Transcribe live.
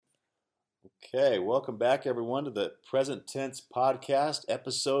Okay, welcome back, everyone, to the Present Tense Podcast,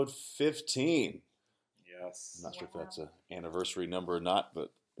 episode 15. Yes. I'm not sure if that's an anniversary number or not,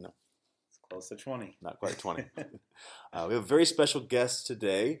 but It's close to 20. not quite 20. We have a very special guest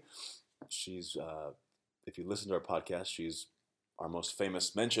today. She's, if you listen to our podcast, she's our most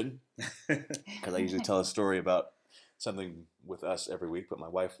famous mention, because I usually tell a story about something with us every week, but my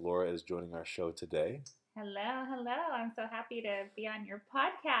wife, Laura, is joining our show today. Hello. I'm so happy to be on your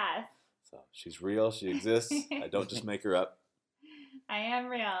podcast. So she's real. She exists. I don't just make her up. I am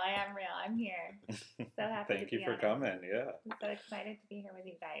real. I'm here. So happy Thank to you be for on it. coming. Yeah. I'm so excited to be here with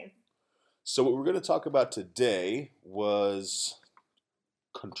you guys. So what we're going to talk about today was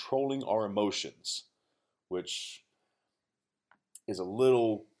controlling our emotions, which is a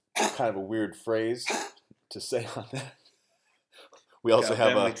little kind of a weird phrase to say on that. We also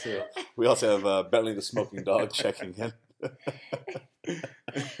have Bentley the smoking dog checking in.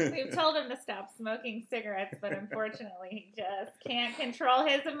 We've told him to stop smoking cigarettes, but unfortunately he just can't control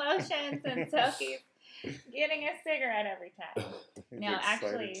his emotions, and so he's getting a cigarette every time. No,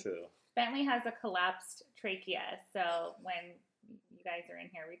 actually, Bentley has a collapsed trachea, so when you guys are in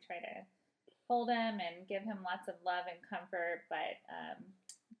here, we try to hold him and give him lots of love and comfort, but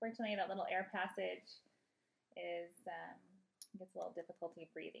unfortunately that little air passage gets a little difficulty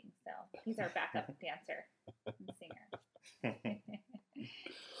breathing, so he's our backup dancer and singer.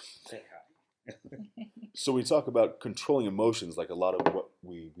 Say hi. So we talk about controlling emotions, like a lot of what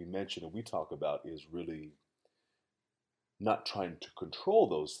we mention and we talk about is really not trying to control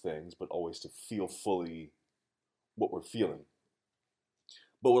those things, but always to feel fully what we're feeling.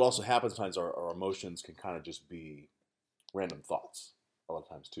 But what also happens sometimes, our emotions can kind of just be random thoughts a lot of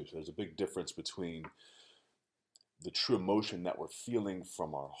times too. So there's a big difference between the true emotion that we're feeling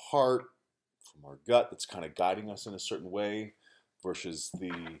from our heart, from our gut, that's kind of guiding us in a certain way, versus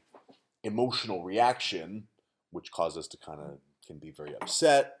the emotional reaction, which causes us to can be very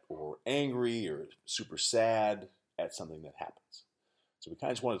upset or angry or super sad at something that happens. So we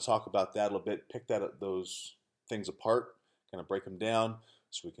kind of just want to talk about that a little bit, pick those things apart, kind of break them down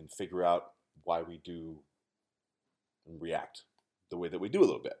so we can figure out why we do and react the way that we do a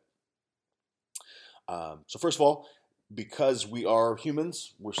little bit. So first of all, because we are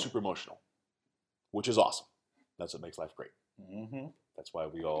humans, we're super emotional, which is awesome. That's what makes life great. Mm-hmm. That's why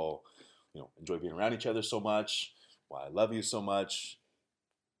we all, enjoy being around each other so much. Why I love you so much.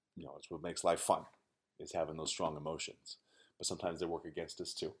 It's what makes life fun, is having those strong emotions. But sometimes they work against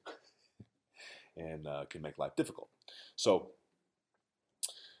us too, and can make life difficult. So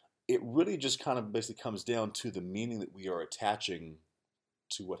it really just kind of basically comes down to the meaning that we are attaching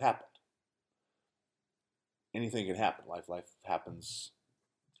to what happened. Anything can happen. Life happens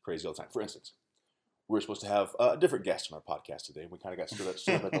crazy all the time. For instance, we were supposed to have a different guest on our podcast today. We kind of got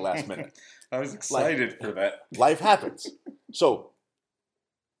stood up at the last minute. I was excited for that. Life happens. So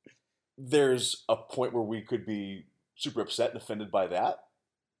there's a point where we could be super upset and offended by that.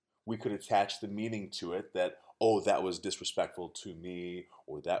 We could attach the meaning to it that, that was disrespectful to me,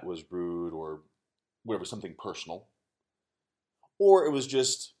 or that was rude, or whatever, something personal. Or it was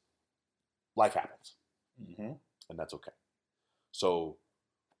just life happens. Mm-hmm. And that's okay. So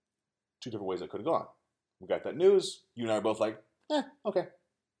two different ways that could have gone. We got that news. You and I are both like, okay.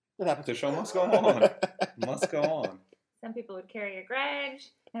 It happens. The show must go on. Must go on. Some people would carry a grudge,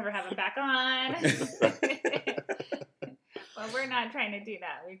 never have him back on. Well, we're not trying to do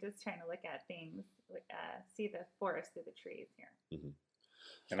that. We're just trying to look at things, see the forest through the trees here. Mm-hmm.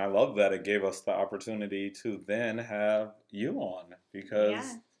 And I love that it gave us the opportunity to then have you on,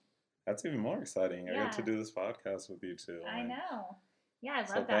 because that's even more exciting. I get to do this podcast with you too. I know. Yeah, I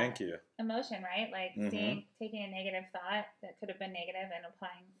love that. Thank you. Emotion, right? Like taking a negative thought that could have been negative and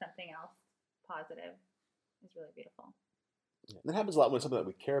applying something else positive is really beautiful. Yeah, that happens a lot when it's something that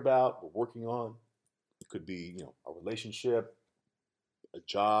we care about, we're working on. It could be, a relationship, a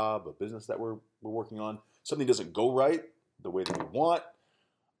job, a business that we're working on. Something doesn't go right the way that we want.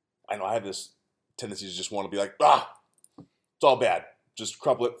 I know I have this tendency to just want to be like, it's all bad. Just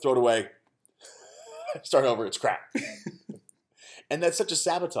crumple it, throw it away, start over, it's crap. And that's such a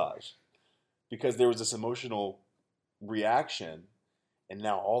sabotage, because there was this emotional reaction, and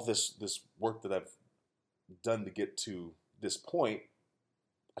now all this work that I've done to get to this point,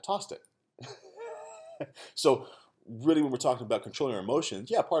 I tossed it. So really, when we're talking about controlling our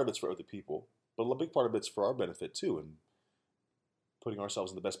emotions, part of it's for other people, but a big part of it's for our benefit too, and putting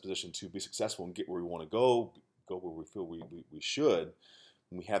ourselves in the best position to be successful and get where we want to go where we feel we should.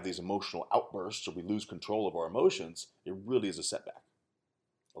 When we have these emotional outbursts or we lose control of our emotions, it really is a setback.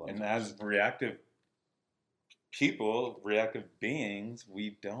 And as reactive people, reactive beings,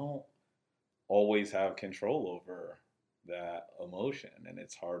 we don't always have control over that emotion, and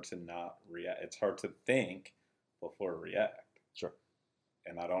it's hard to not react. It's hard to think before react. Sure.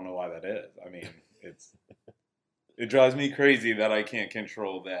 And I don't know why that is. I mean, it drives me crazy that I can't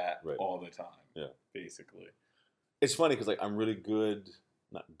control that all the time. Yeah. Basically. It's funny because I'm really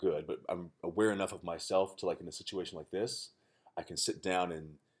not good, but I'm aware enough of myself to in a situation like this, I can sit down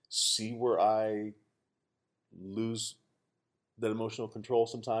and see where I lose that emotional control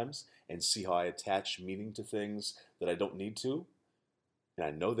sometimes and see how I attach meaning to things that I don't need to. And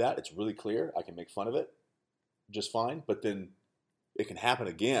I know that it's really clear. I can make fun of it just fine, but then it can happen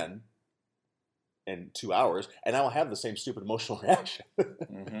again in 2 hours and I will have the same stupid emotional reaction.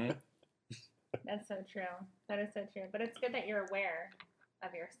 Mm-hmm. That's so true. That is so true. But it's good that you're aware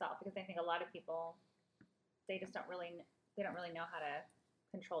of yourself, because I think a lot of people, they don't really know how to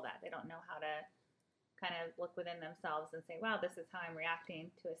control that. They don't know how to kind of look within themselves and say, wow, this is how I'm reacting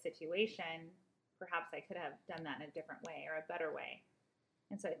to a situation. Perhaps I could have done that in a different way or a better way.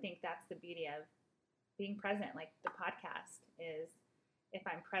 And so I think that's the beauty of being present. Like the podcast is, if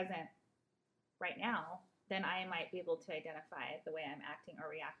I'm present right now, then I might be able to identify the way I'm acting or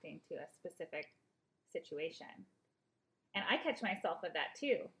reacting to a specific situation. And I catch myself with that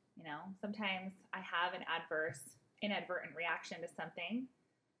too. Sometimes I have an inadvertent reaction to something.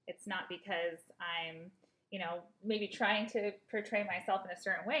 It's not because I'm, maybe trying to portray myself in a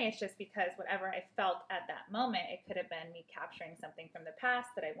certain way. It's just because whatever I felt at that moment, it could have been me capturing something from the past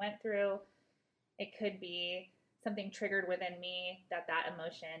that I went through. It could be something triggered within me that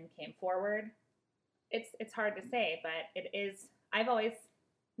emotion came forward. It's hard to say, but it is,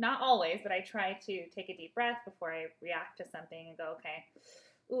 not always, but I try to take a deep breath before I react to something and go, okay,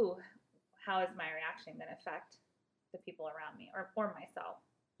 how is my reaction going to affect the people around me or myself?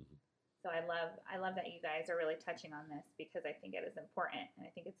 So I love that you guys are really touching on this, because I think it is important, and I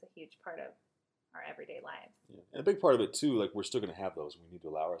think it's a huge part of our everyday lives. Yeah. And a big part of it too, we're still going to have those. We need to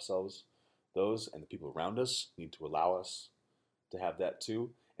allow ourselves those, and the people around us need to allow us to have that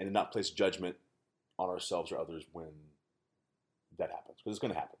too, and to not place judgment on ourselves or others when that happens, because it's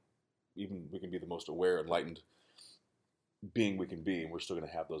going to happen. Even we can be the most aware, enlightened being we can be, and we're still going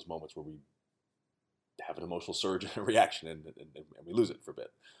to have those moments where we have an emotional surge and a reaction, and we lose it for a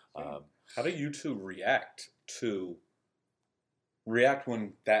bit. How do you two react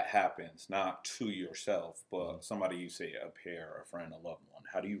when that happens? Not to yourself, but somebody you say, a peer, a friend, a loved one.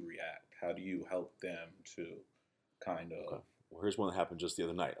 How do you react? How do you help them to kind of... Okay. Well, here's one that happened just the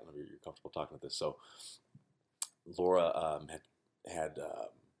other night. I don't know if you're comfortable talking about this. So Laura had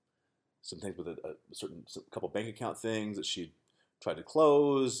some things with a couple bank account things that she tried to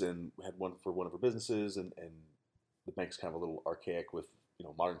close, and had one for one of her businesses, and the bank's kind of a little archaic with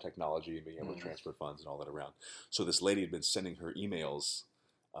modern technology and being able to transfer funds and all that around. So this lady had been sending her emails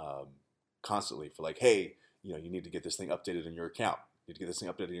constantly for hey, you need to get this thing updated in your account. You need to get this thing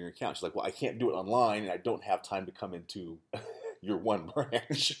updated in your account. She's like, well, I can't do it online, and I don't have time to come into your one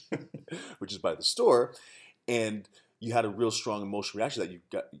branch, which is by the store. And you had a real strong emotional reaction that you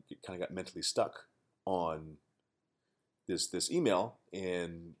kind of got mentally stuck on this email,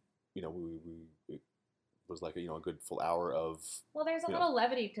 and we it was like a good full hour of... Well, there's a little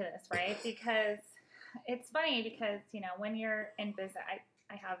levity to this, right? Because it's funny, because when you're in business,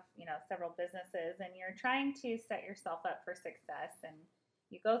 I have several businesses, and you're trying to set yourself up for success, and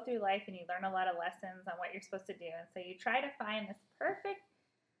you go through life and you learn a lot of lessons on what you're supposed to do, and so you try to find this perfect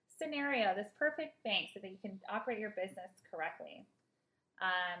scenario, this perfect bank, so that you can operate your business correctly.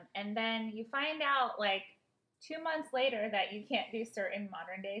 And then you find out 2 months later that you can't do certain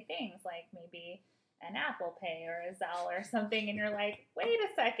modern day things, like maybe an Apple Pay or a Zelle or something, and you're like, wait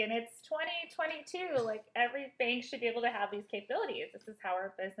a second, it's 2022. Every bank should be able to have these capabilities. This is how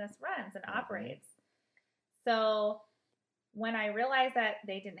our business runs and operates. So when I realized that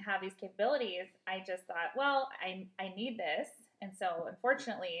they didn't have these capabilities, I just thought, well, I need this. And so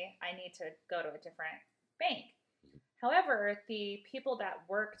unfortunately, I need to go to a different bank. However, the people that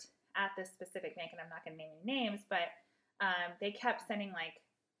worked at this specific bank, and I'm not going to name any names, but they kept sending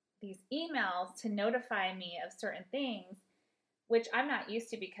these emails to notify me of certain things, which I'm not used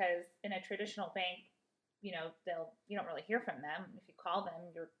to, because in a traditional bank, you don't really hear from them. If you call them,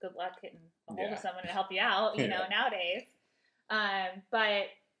 you're good luck getting a hold of someone to help you out, nowadays. But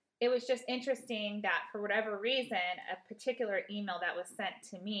it was just interesting that for whatever reason, a particular email that was sent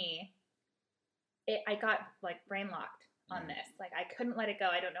to me, I got brain locked on this. I couldn't let it go.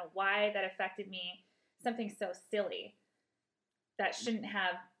 I don't know why that affected me. Something so silly that shouldn't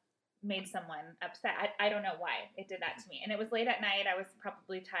have made someone upset. I don't know why it did that to me. And it was late at night. I was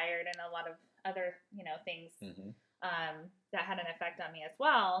probably tired, and a lot of other, things that had an effect on me as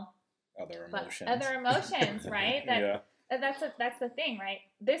well. other emotions. Other emotions, right? That's the thing, right?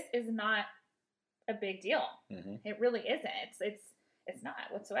 This is not a big deal. Mm-hmm. It really isn't. It's not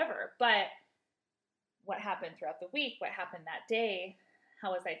whatsoever. But what happened throughout the week? What happened that day?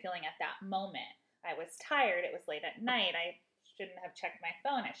 How was I feeling at that moment? I was tired. It was late at night. I shouldn't have checked my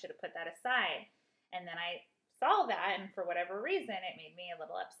phone. I should have put that aside. And then I saw that, and for whatever reason, it made me a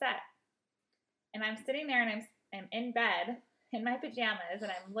little upset. And I'm sitting there, and I'm in bed in my pajamas, and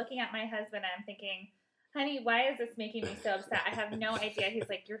I'm looking at my husband, and I'm thinking, honey, why is this making me so upset? I have no idea. He's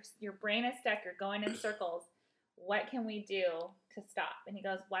like, your brain is stuck. You're going in circles. What can we do to stop? And he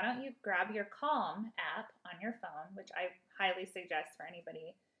goes, why don't you grab your Calm app on your phone, which I highly suggest for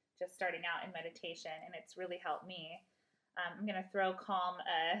anybody just starting out in meditation, and it's really helped me. I'm going to throw Calm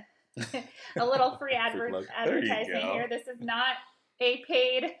a little free advertisement here. This is not a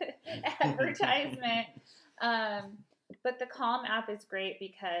paid advertisement. But the Calm app is great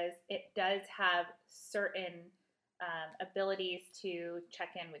because it does have certain abilities to check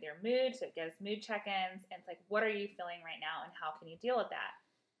in with your mood. So it gives mood check-ins, and it's like, what are you feeling right now, and how can you deal with that?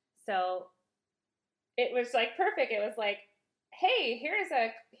 So it was like perfect. It was like, hey, here's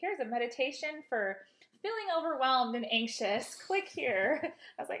a meditation for feeling overwhelmed and anxious. Click here.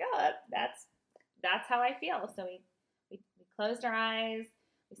 I was like, oh, that's how I feel. So we closed our eyes,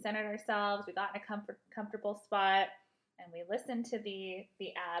 we centered ourselves, we got in a comfortable spot, and we listened to the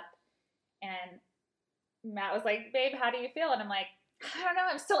app. And Matt was like, babe, how do you feel? And I'm like, I don't know,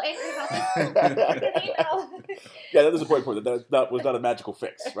 I'm still angry about this email. Yeah, that was the point. That was not a magical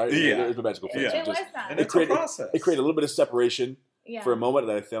fix, right? Yeah. It was a magical fix. Yeah. It was not. And it's a process. It created a little bit of separation for a moment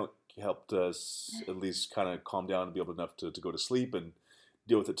that I felt helped us at least kind of calm down and be able enough to go to sleep and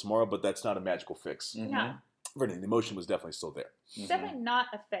deal with it tomorrow. But that's not a magical fix. Mm-hmm. No. The emotion was definitely still there. It's definitely not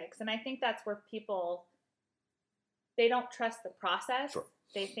a fix. And I think that's where people, they don't trust the process. Sure.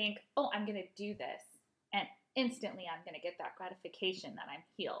 They think, oh, I'm going to do this, and instantly I'm going to get that gratification that I'm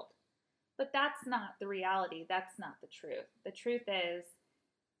healed. But that's not the reality. That's not the truth. The truth is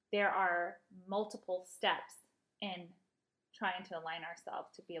there are multiple steps in trying to align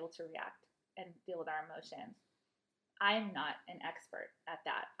ourselves to be able to react and deal with our emotions. I am not an expert at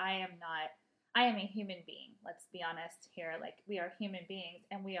that. I am a human being. Let's be honest here. Like, we are human beings,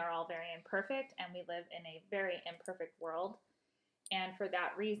 and we are all very imperfect, and we live in a very imperfect world. And for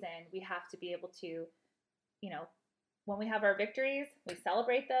that reason, we have to be able to, when we have our victories, we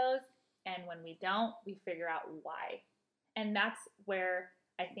celebrate those. And when we don't, we figure out why. And that's where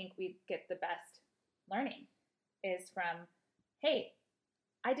I think we get the best learning, is from, hey,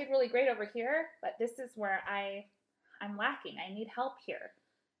 I did really great over here, but this is where I'm lacking. I need help here.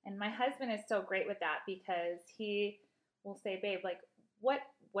 And my husband is so great with that, because he will say, babe, like, what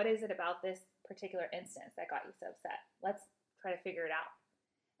is it about this particular instance that got you so upset? Let's try to figure it out.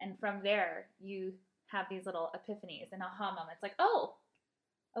 And from there, you have these little epiphanies and aha moments, like, oh,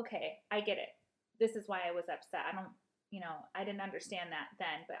 okay, I get it. This is why I was upset. I didn't understand that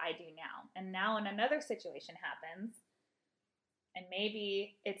then, but I do now. And now when another situation happens, and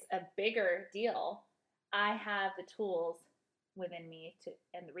maybe it's a bigger deal, I have the tools within me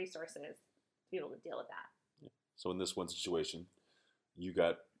and the resources to be able to deal with that. Yeah. So in this one situation,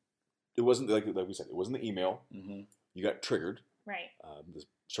 it wasn't like we said, it wasn't the email. Mm-hmm. You got triggered. Right. The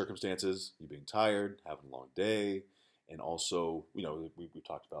circumstances, you being tired, having a long day, and also, we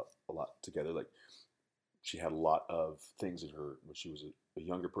talked about a lot together. Like, she had a lot of things in her when she was a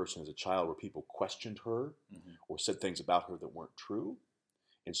younger person, as a child, where people questioned her mm-hmm. or said things about her that weren't true.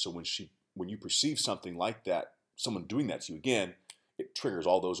 And so when you perceive something like that, someone doing that to you again, it triggers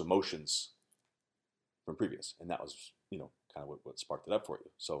all those emotions from previous. And that was, kind of what sparked it up for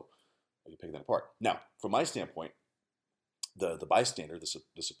you. So you pick that apart. Now, from my standpoint, the bystander,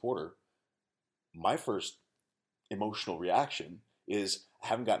 the supporter, my first emotional reaction is, I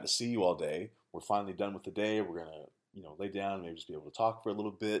haven't gotten to see you all day. We're finally done with the day. We're going to, lay down and maybe just be able to talk for a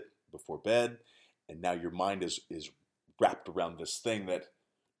little bit before bed. And now your mind is wrapped around this thing that,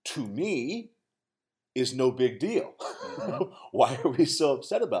 to me, is no big deal. Mm-hmm. Why are we so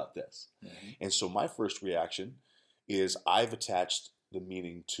upset about this? Mm-hmm. And so my first reaction is, I've attached the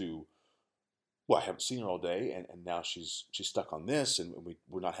meaning to, well, I haven't seen her all day, and now she's stuck on this, and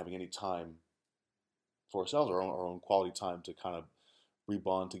we're not having any time for ourselves, our own quality time to kind of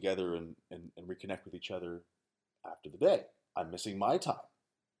rebond together and reconnect with each other after the day. I'm missing my time.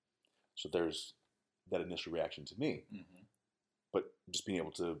 So there's that initial reaction to me. Mm-hmm. But just being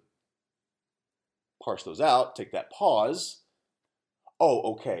able to parse those out, take that pause.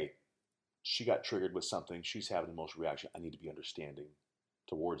 Oh, okay. She got triggered with something. She's having an emotional reaction. I need to be understanding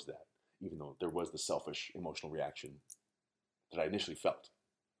towards that, even though there was the selfish emotional reaction that I initially felt.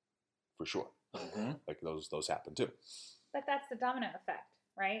 for sure. Mm-hmm. Like those happen too. But that's the domino effect,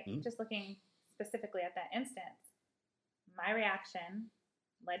 right? Mm-hmm. Just looking specifically at that instance, my reaction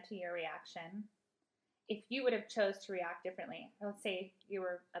led to your reaction. If you would have chose to react differently, let's say you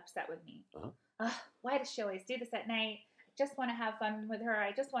were upset with me. Why does she always do this at night? I just want to have fun with her.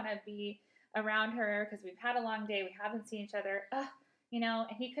 I just want to be around her because we've had a long day. We haven't seen each other.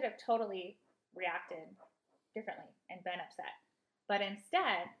 And he could have totally reacted differently and been upset. But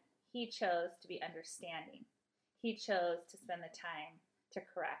instead, he chose to be understanding. He chose to spend the time to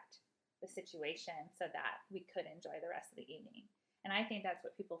correct the situation so that we could enjoy the rest of the evening. And I think that's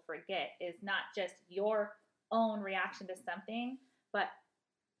what people forget is not just your own reaction to something, but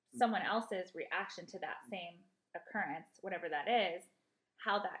someone else's reaction to that same occurrence, whatever that is,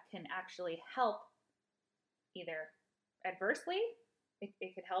 how that can actually help either adversely,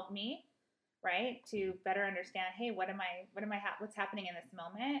 it could help me, right, to better understand, hey, what's happening in this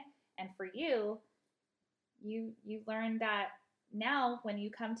moment? And for you learn that now when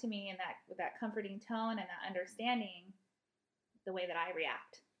you come to me with that comforting tone and that understanding, the way that I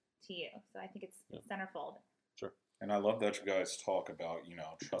react to you. So I think it's centerfold. Sure. And I love that you guys talk about,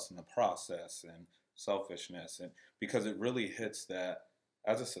 trusting the process and selfishness, and because it really hits that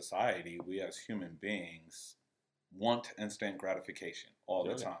as a society, we as human beings want instant gratification all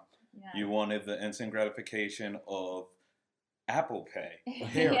the time. Yeah. You wanted the instant gratification of Apple Pay.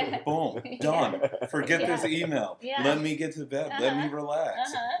 Here, boom, done. Forget this email. Yeah. Let me get to bed. Let me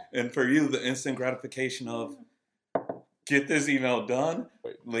relax. And for you, the instant gratification of get this email done.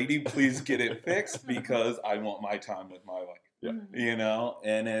 Lady, please get it fixed because I want my time with my wife. Yeah.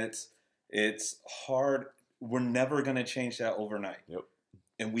 And it's hard. We're never going to change that overnight. Yep.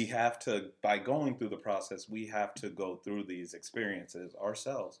 And we have to, by going through the process, we have to go through these experiences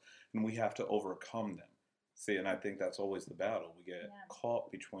ourselves, and we have to overcome them. See, and I think that's always the battle. We get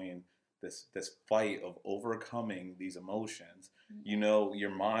caught between this fight of overcoming these emotions. Mm-hmm. Your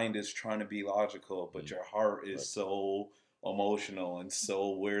mind is trying to be logical, but your heart is so emotional and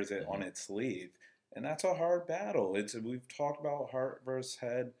so wears it on its sleeve. And that's a hard battle. We've talked about heart versus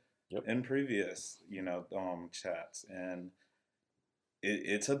head in previous, chats, and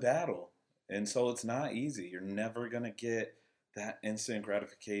it's a battle. And so it's not easy. You're never going to get that instant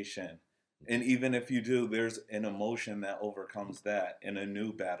gratification. And even if you do, there's an emotion that overcomes that and a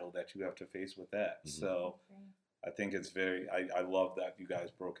new battle that you have to face with that. Mm-hmm. So I think it's I love that you guys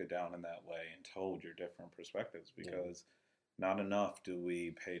broke it down in that way and told your different perspectives, because not enough do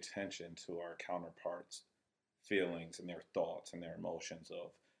we pay attention to our counterparts' feelings and their thoughts and their emotions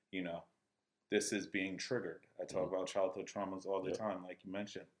of, this is being triggered. I talk about childhood traumas all the time, like you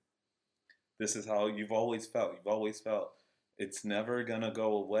mentioned. This is how you've always felt. You've always felt. It's never going to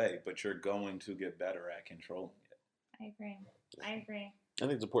go away, but you're going to get better at controlling it. I agree. I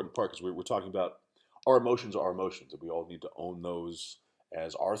think it's an important part because we're talking about our emotions are our emotions, and we all need to own those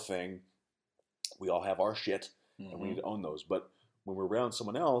as our thing. We all have our shit, and we need to own those. But when we're around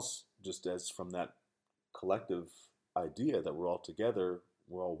someone else, just as from that collective idea that we're all together,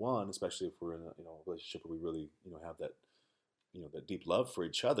 we're all one, especially if we're in a relationship where we really have that that deep love for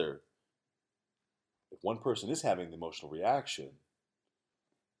each other. If one person is having the emotional reaction,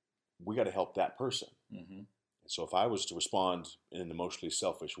 we got to help that person. Mm-hmm. And so if I was to respond in an emotionally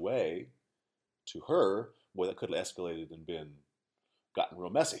selfish way to her, boy, that could have escalated and gotten real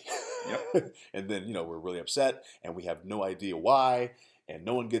messy. Yep. And then, we're really upset and we have no idea why, and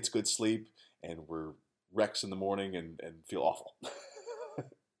no one gets good sleep, and we're wrecks in the morning and feel awful.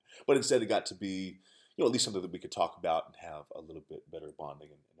 But instead it got to be, at least something that we could talk about and have a little bit better bonding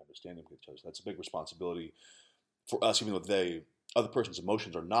and understanding with each other. So that's a big responsibility for us, even though other person's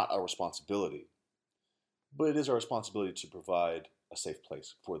emotions are not our responsibility. But it is our responsibility to provide a safe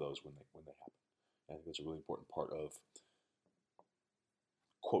place for those when they happen. And I think that's a really important part of,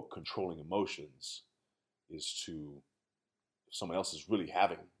 quote, controlling emotions, is to, if someone else is really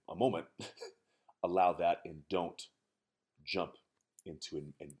having a moment, allow that and don't jump into it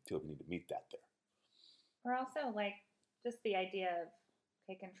and feel like we need to meet that there. Or also, just the idea of,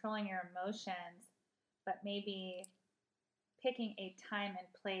 controlling your emotions, but maybe picking a time and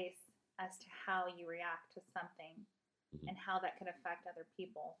place as to how you react to something and how that could affect other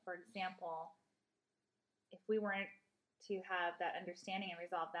people. For example, if we weren't to have that understanding and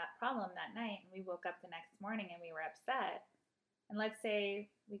resolve that problem that night, and we woke up the next morning and we were upset, and let's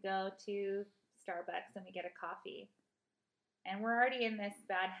say we go to Starbucks and we get a coffee, and we're already in this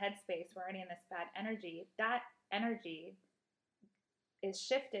bad headspace, we're already in this bad energy, that energy is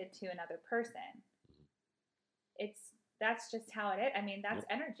shifted to another person. That's just how it is. I mean, that's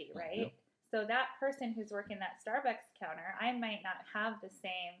energy, right? Yep. So that person who's working that Starbucks counter, I might not have the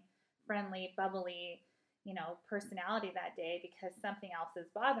same friendly, bubbly, personality that day because something else is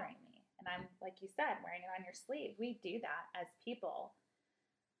bothering me. And I'm, like you said, wearing it on your sleeve. We do that as people.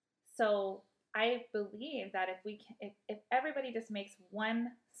 So I believe that if everybody just makes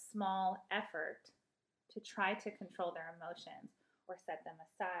one small effort to try to control their emotions or set them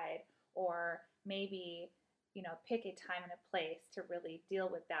aside, or maybe, pick a time and a place to really deal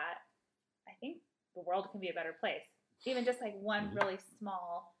with that, I think the world can be a better place. Even just like one really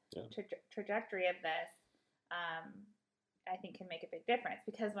small trajectory of this, I think can make a big difference.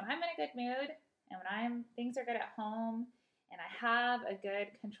 Because when I'm in a good mood and when things are good at home and I have a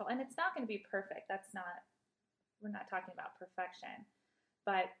good control, and it's not going to be perfect. We're not talking about perfection.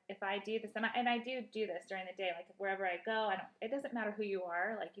 But if I do this, and I do this during the day, like wherever I go, it doesn't matter who you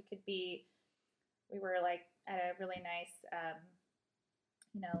are. Like you could be, we were like at a really nice,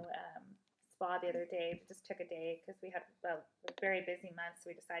 spa the other day. We just took a day because we had a very busy month. So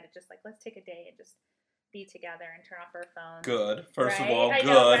we decided just like, let's take a day and just be together and turn off our phones. Good. First of all,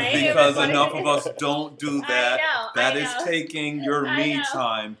 good. Because enough of us don't do that. That is taking your me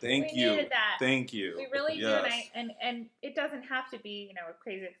time. Thank you. Needed that. Thank you. We really do. And it doesn't have to be, a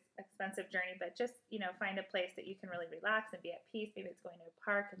crazy expensive journey, but just, find a place that you can really relax and be at peace. Maybe it's going to a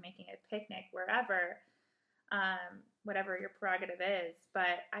park and making a picnic, wherever, whatever your prerogative is.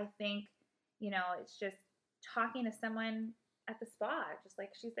 But I think, it's just talking to someone at the spa, just like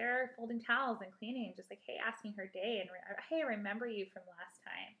she's there folding towels and cleaning, just like, hey, asking her day and hey, I remember you from last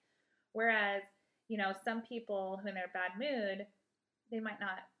time. Whereas, some people who in their bad mood, they might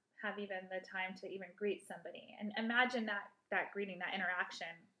not have even the time to even greet somebody. And imagine that greeting, that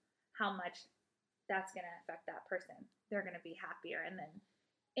interaction, how much that's going to affect that person. They're going to be happier. And then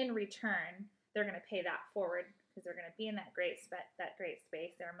in return, they're going to pay that forward because they're going to be in that great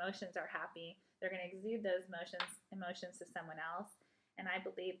space. Their emotions are happy. They're going to exude those emotions to someone else. And I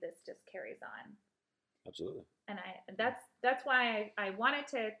believe this just carries on. Absolutely. And that's why I wanted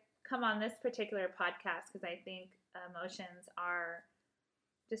to come on this particular podcast, because I think emotions are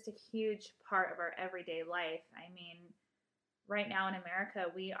just a huge part of our everyday life. I mean, right now in America,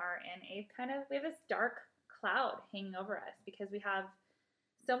 we are in we have this dark cloud hanging over us because we have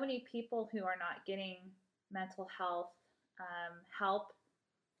so many people who are not getting mental health help.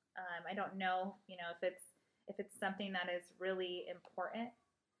 I don't know, if it's something that is really important,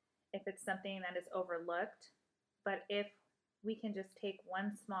 if it's something that is overlooked, but if we can just take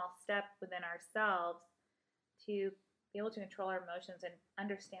one small step within ourselves to be able to control our emotions and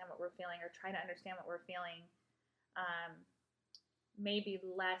understand what we're feeling, or try to understand what we're feeling, maybe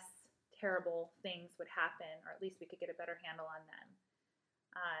less terrible things would happen, or at least we could get a better handle on them.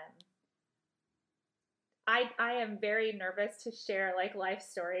 I am very nervous to share like life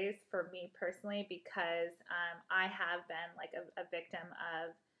stories for me personally, because I have been like a victim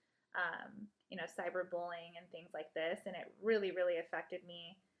of cyberbullying and things like this, and it really, really affected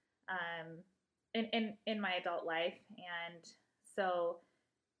me in my adult life. And so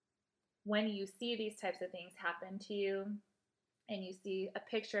when you see these types of things happen to you, and you see a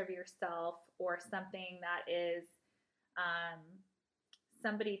picture of yourself or something that is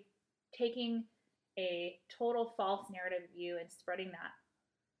somebody taking a total false narrative of you and spreading that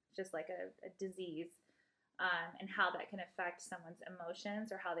just like a disease, and how that can affect someone's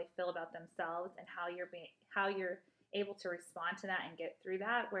emotions or how they feel about themselves, and how you're able to respond to that and get through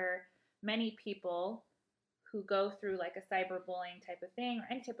that. Where many people who go through like a cyberbullying type of thing, or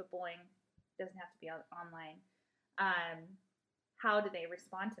any type of bullying, doesn't have to be online, how do they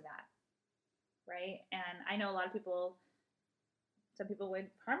respond to that, right? And I know a lot of people, some people would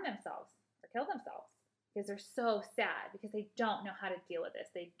harm themselves or kill themselves because they're so sad, because they don't know how to deal with this.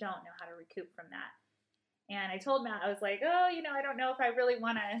 They don't know how to recoup from that. And I told Matt, I was like, I don't know if I really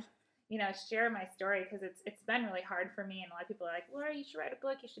want to, share my story, because it's been really hard for me. And a lot of people are like, Laura, you should write a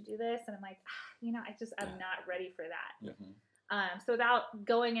book. You should do this. And I'm like, I'm not ready for that. Mm-hmm. So without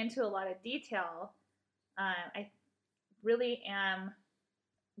going into a lot of detail, I really am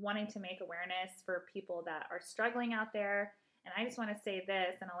wanting to make awareness for people that are struggling out there. And I just want to say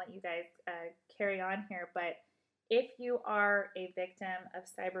this, and I'll let you guys carry on here, but if you are a victim of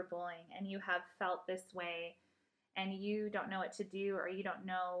cyberbullying and you have felt this way and you don't know what to do, or you don't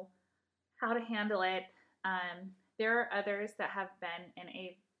know how to handle it, there are others that have been in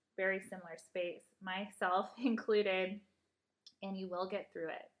a very similar space, myself included, and you will get through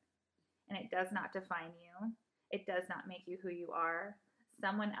it. And it does not define you. It does not make you who you are.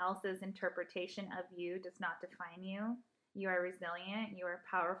 Someone else's interpretation of you does not define you. You are resilient, you are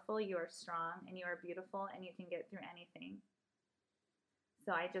powerful, you are strong, and you are beautiful, and you can get through anything.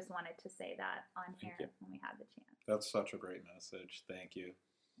 So I just wanted to say that on here when we had the chance. That's such a great message. Thank you.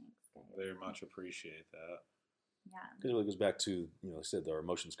 Thanks, guys. very much appreciate that. Yeah. Because it really goes back to, like I said, our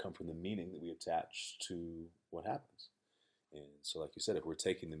emotions come from the meaning that we attach to what happens. And so, like you said, if we're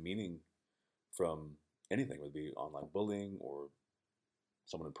taking the meaning from anything, whether it be online bullying or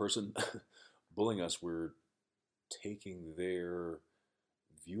someone in person bullying us, we're taking their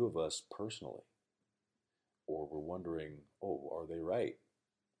view of us personally. Or we're wondering, oh, are they right?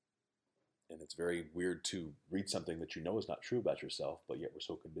 And it's very weird to read something that you know is not true about yourself, but yet we're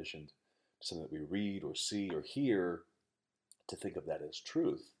so conditioned to something that we read or see or hear to think of that as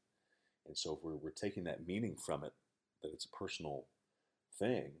truth. And so if we're taking that meaning from it, that it's a personal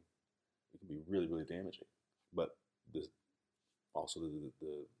thing, it can be really, really damaging. But also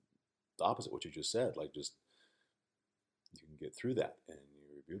the opposite, what you just said, like just you can get through that, and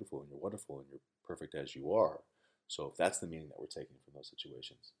you're beautiful, and you're wonderful, and you're perfect as you are. So if that's the meaning that we're taking from those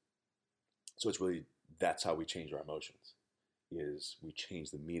situations, so it's really, that's how we change our emotions, is we change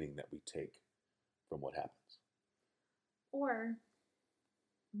the meaning that we take from what happens. Or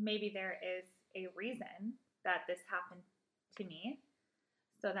maybe there is a reason that this happened to me,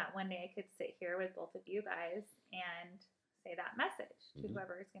 so that one day I could sit here with both of you guys and say that message to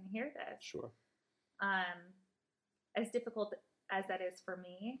whoever is going to hear this. Sure. As difficult as that is for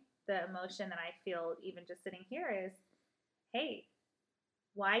me, the emotion that I feel even just sitting here is, hey,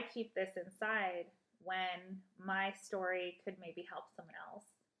 why keep this inside when my story could maybe help someone else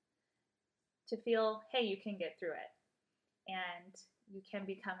to feel, hey, you can get through it and you can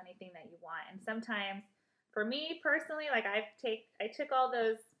become anything that you want. And sometimes for me personally, like I took all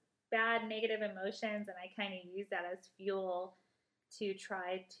those bad negative emotions and I kind of use that as fuel to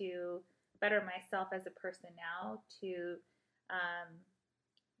try to better myself as a person now, to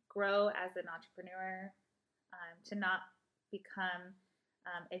grow as an entrepreneur, to not become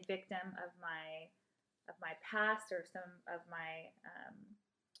a victim of my past or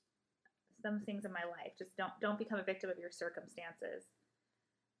some things in my life. Just don't become a victim of your circumstances,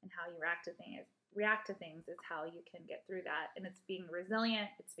 and how you react to things is how you can get through that. And it's being resilient,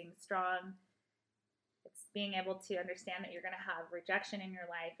 it's being strong, it's being able to understand that you're going to have rejection in your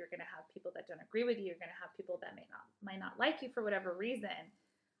life, you're going to have people that don't agree with you, you're going to have people that might not like you for whatever reason.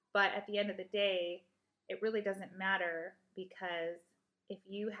 But at the end of the day, it really doesn't matter, because if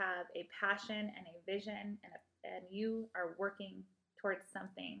you have a passion and a vision and you are working towards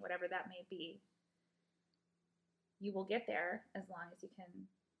something, whatever that may be, you will get there as long as you can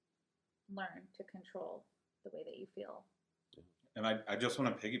learn to control the way that you feel. And I just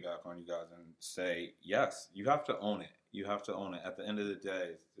want to piggyback on you guys and say, yes, you have to own it. You have to own it. At the end of the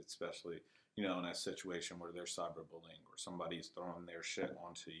day, especially, in a situation where there's cyberbullying or somebody's throwing their shit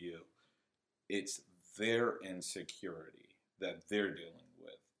onto you, it's their insecurity that they're dealing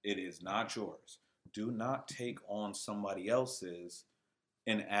with. It is not yours. Do not take on somebody else's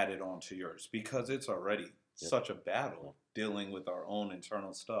and add it onto yours, because it's already such a battle dealing with our own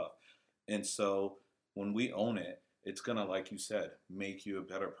internal stuff. And so when we own it, it's going to, like you said, make you a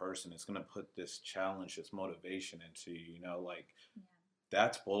better person. It's going to put this challenge, this motivation into you,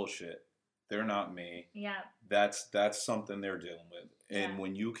 that's bullshit. They're not me. Yeah. That's something they're dealing with. And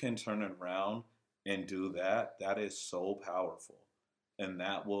when you can turn it around and do that, that is so powerful. And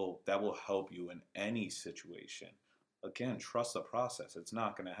that will help you in any situation. Again, trust the process. It's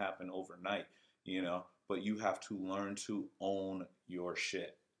not going to happen overnight, but you have to learn to own your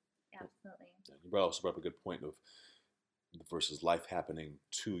shit. Absolutely. You also brought up a good point of versus life happening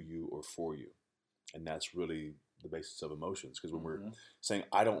to you or for you. And that's really the basis of emotions. Because when we're saying,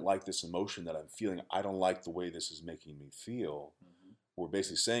 I don't like this emotion that I'm feeling, I don't like the way this is making me feel, what we're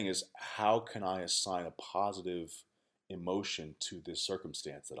basically saying is, how can I assign a positive emotion to this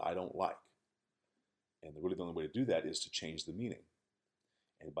circumstance that I don't like? And really the only way to do that is to change the meaning.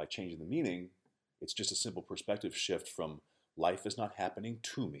 And by changing the meaning, it's just a simple perspective shift from life is not happening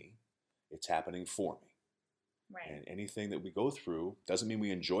to me, it's happening for me. Right. And anything that we go through doesn't mean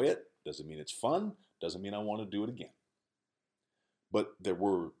we enjoy it, doesn't mean it's fun, doesn't mean I want to do it again. But there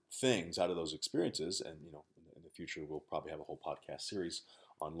were things out of those experiences, and in the future we'll probably have a whole podcast series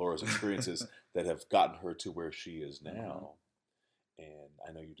on Laura's experiences that have gotten her to where she is now. And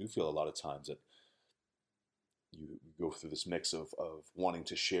I know you do feel a lot of times that you go through this mix of wanting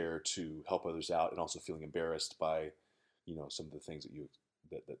to share to help others out, and also feeling embarrassed by some of the things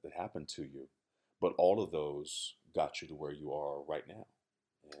that happened to you. But all of those got you to where you are right now.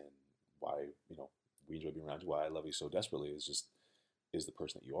 And why, we enjoy being around you, why I love you so desperately is the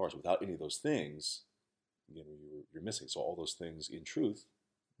person that you are. So without any of those things, you're missing. So all those things, in truth,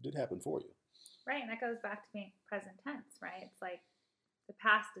 did happen for you. Right, and that goes back to being present tense, right? It's like the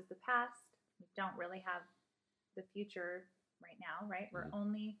past is the past. We don't really have the future right now, right? We're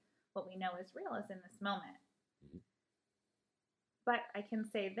only what we know is real is in this moment. Mm-hmm. But I can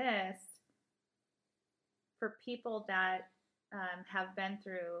say this, for people that have been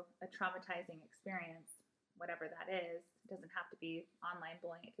through a traumatizing experience, whatever that is, it doesn't have to be online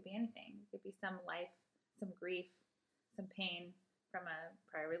bullying. It could be anything. It could be some life, some grief, some pain from a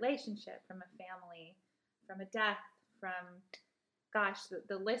prior relationship, from a family, from a death, from, gosh,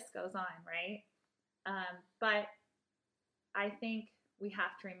 the list goes on, right? But I think we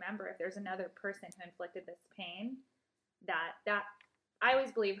have to remember, if there's another person who inflicted this pain, that I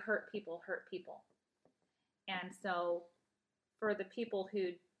always believe hurt people. And so for the people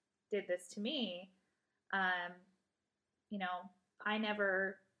who did this to me, I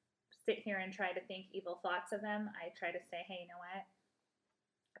never sit here and try to think evil thoughts of them. I try to say, hey, you know what?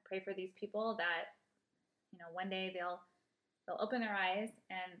 I pray for these people that, one day they'll open their eyes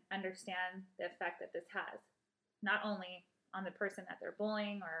and understand the effect that this has, not only on the person that they're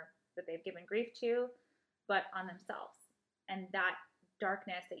bullying or that they've given grief to, but on themselves. And that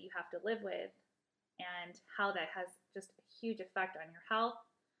darkness that you have to live with, and how that has just a huge effect on your health,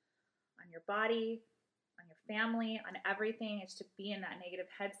 on your body, on your family, on everything, is to be in that negative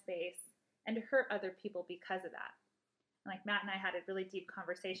headspace and to hurt other people because of that. Like Matt and I had a really deep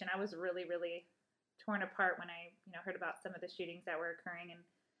conversation. I was really, really torn apart when I, heard about some of the shootings that were occurring and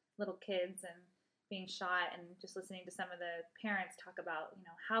little kids and being shot, and just listening to some of the parents talk about,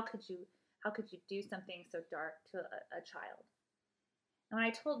 how could you do something so dark to a child? And what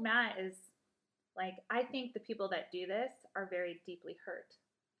I told Matt is, like, I think the people that do this are very deeply hurt,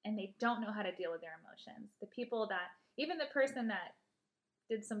 and they don't know how to deal with their emotions. The people that, even the person that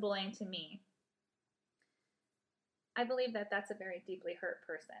did some bullying to me, I believe that that's a very deeply hurt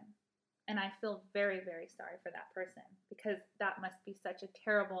person. And I feel very, very sorry for that person, because that must be such a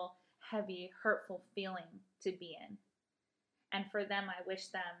terrible, heavy, hurtful feeling to be in. And for them, I wish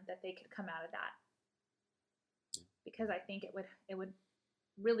them that they could come out of that, because I think it would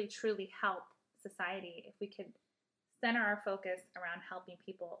really, truly help society if we could center our focus around helping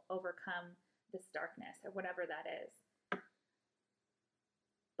people overcome this darkness, or whatever that is.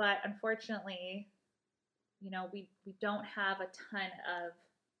 But unfortunately, we don't have a ton of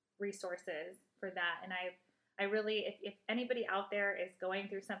resources for that. And I really, if anybody out there is going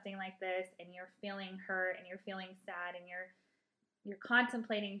through something like this, and you're feeling hurt, and you're feeling sad, and you're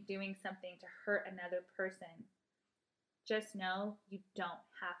contemplating doing something to hurt another person, just know you don't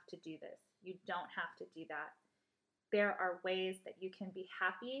have to do this. You don't have to do that. There are ways that you can be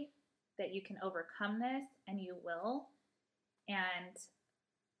happy, that you can overcome this, and you will. And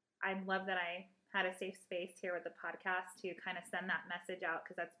I love that I had a safe space here with the podcast to kind of send that message out,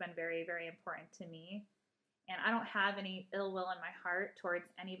 because that's been very, very important to me. And I don't have any ill will in my heart towards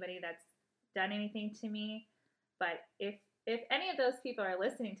anybody that's done anything to me. But if any of those people are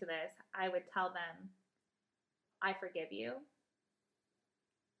listening to this, I would tell them, I forgive you.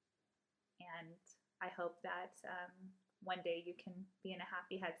 And I hope that one day you can be in a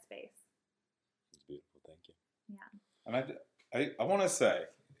happy headspace. It's beautiful. Thank you. Yeah. And I want to say,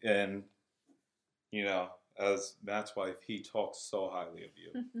 and as Matt's wife, he talks so highly of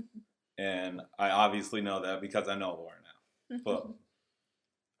you. And I obviously know that because I know Laura now. But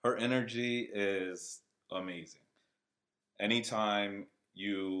her energy is amazing. Anytime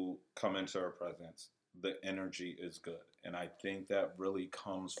you come into her presence, the energy is good. And I think that really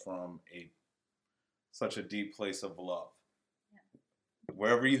comes from such a deep place of love. Yeah.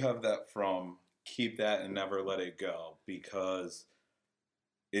 Wherever you have that from, keep that and never let it go, because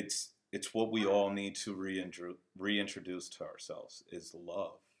it's what we all need to reintroduce to ourselves, is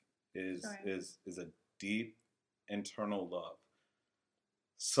love, is a deep internal love.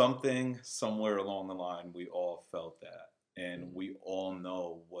 Something somewhere along the line, we all felt that, and we all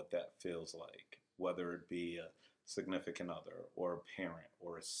know what that feels like, whether it be a significant other or a parent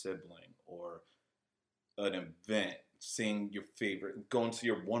or a sibling or an event, seeing your favorite, going to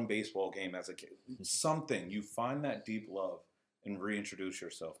your one baseball game as a kid, something, you find that deep love and reintroduce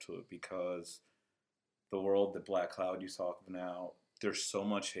yourself to it, because the world that Black Cloud you talk of now, there's so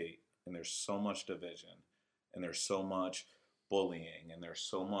much hate, and there's so much division, and there's so much bullying, and there's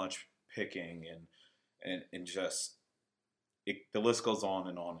so much picking, and just the list goes on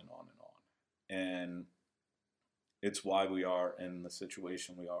and on and on and on. And it's why we are in the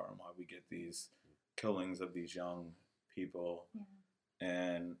situation we are, and why we get these killings of these young people. Yeah.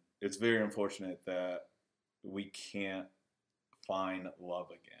 And it's very unfortunate that we can't find love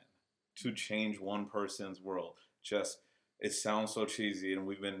again to change one person's world. It sounds so cheesy, and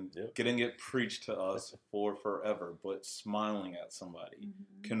we've been getting it preached to us for forever, but smiling at somebody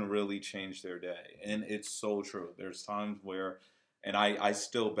can really change their day. And it's so true. There's times where And I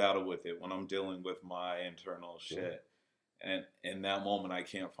still battle with it when I'm dealing with my internal shit. And in that moment, I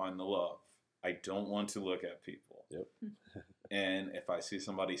can't find the love. I don't want to look at people. Yep. And if I see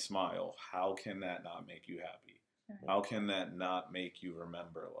somebody smile, how can that not make you happy? How can that not make you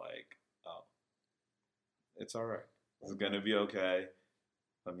remember, like, oh, it's all right. It's going to be okay.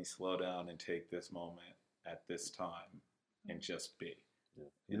 Let me slow down and take this moment at this time and just be. Yeah.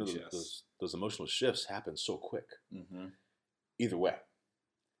 You know, those emotional shifts happen so quick. Mm-hmm. Either way.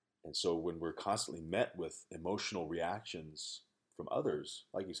 And so when we're constantly met with emotional reactions from others,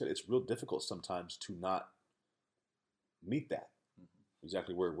 like you said, it's real difficult sometimes to not meet that. Mm-hmm.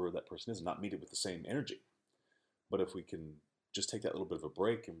 Exactly where that person is and not meet it with the same energy. But if we can just take that little bit of a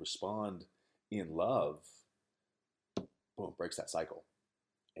break and respond in love, boom, breaks that cycle.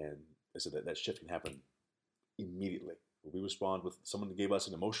 And so that shift can happen immediately. We respond with someone that gave us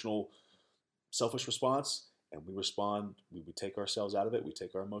an emotional, selfish response, and we respond, we take ourselves out of it, we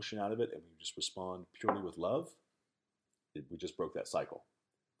take our emotion out of it, and we just respond purely with love. We just broke that cycle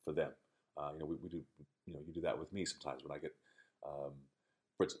for them. We do, you do that with me sometimes when I get,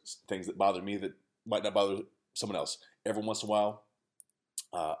 for instance, things that bother me that might not bother someone else. Every once in a while,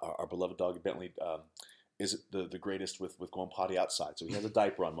 our beloved dog Bentley is the greatest with going potty outside. So he has a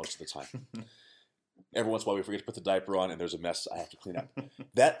diaper on most of the time. Every once in a while we forget to put the diaper on and there's a mess I have to clean up.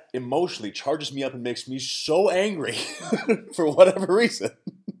 That emotionally charges me up and makes me so angry for whatever reason.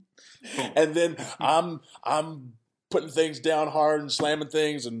 And then I'm putting things down hard and slamming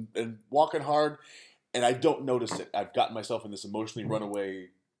things and walking hard, and I don't notice it. I've gotten myself in this emotionally runaway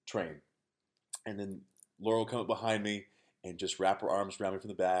train. And then Laura will come up behind me and just wrap her arms around me from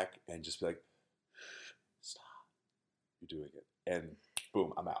the back and just be like, stop, you're doing it. And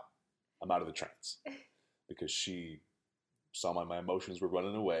boom, I'm out. I'm out of the trance because she saw my emotions were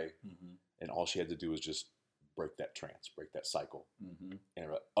running away, mm-hmm. and all she had to do was just break that trance, break that cycle. Mm-hmm. And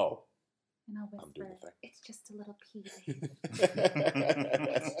I'm like, oh, and I'll whisper, I'm doing the thing. It's just a little pee. It's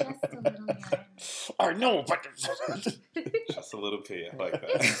just a little yarn. I know, but just a little pee. I like that.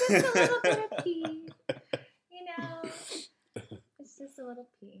 It's just a little bit of pee. It's just a little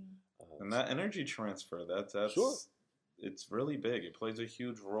pee. And that energy transfer, that's sure. It's really big. It plays a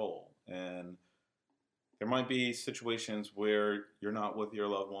huge role. And there might be situations where you're not with your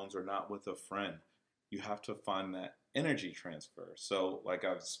loved ones or not with a friend. You have to find that energy transfer. So like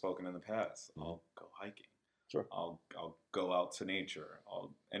I've spoken in the past, I'll go hiking. Sure. I'll go out to nature.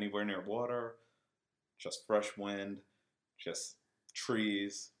 I'll anywhere near water, just fresh wind, just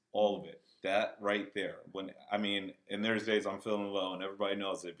trees, all of it. That right there. And there's days I'm feeling low and everybody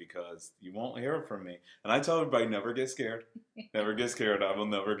knows it because you won't hear it from me. And I tell everybody, never get scared. Never get scared. I will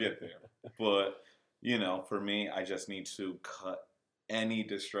never get there. But, for me, I just need to cut any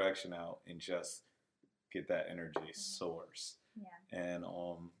distraction out and just get that energy source. Yeah. And,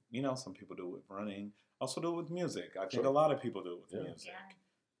 some people do it with running. Also do it with music. I think a lot of people do it with music.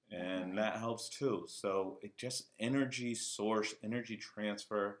 Yeah. And that helps too. So it just energy source, energy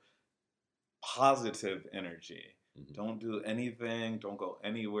transfer, positive energy. Mm-hmm. Don't do anything. Don't go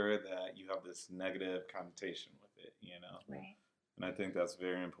anywhere that you have this negative connotation with it, Right. And I think that's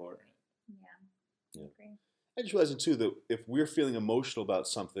very important. Yeah. Agree. I just realized too that if we're feeling emotional about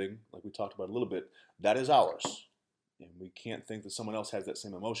something, like we talked about a little bit, that is ours. And we can't think that someone else has that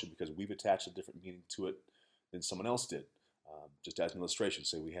same emotion because we've attached a different meaning to it than someone else did. Just as an illustration,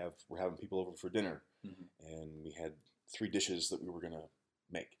 say we're having people over for dinner, mm-hmm. and we had 3 dishes that we were going to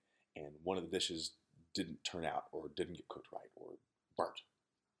make. And one of the dishes didn't turn out or didn't get cooked right or burnt,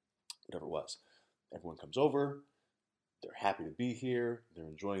 whatever it was. Everyone comes over. They're happy to be here. They're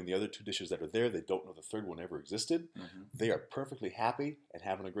enjoying the other 2 dishes that are there. They don't know the third one ever existed. Mm-hmm. They are perfectly happy and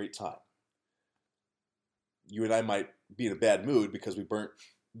having a great time. You and I might be in a bad mood because we burnt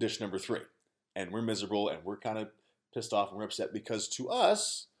dish number 3. And we're miserable and we're kind of pissed off and we're upset because to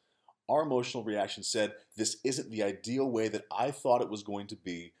us, our emotional reaction said, this isn't the ideal way that I thought it was going to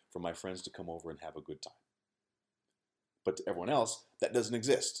be for my friends to come over and have a good time. But to everyone else, that doesn't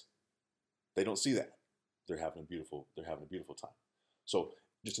exist. They don't see that. They're having a beautiful time. So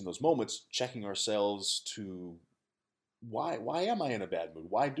just in those moments, checking ourselves to why am I in a bad mood?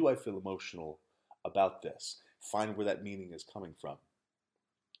 Why do I feel emotional about this? Find where that meaning is coming from.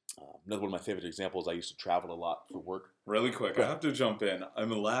 Another one of my favorite examples, I used to travel a lot for work. Really quick, I have to jump in.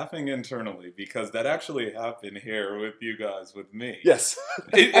 I'm laughing internally because that actually happened here with you guys, with me. Yes.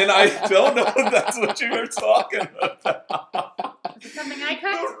 And I don't know if that's what you were talking about. Is it something I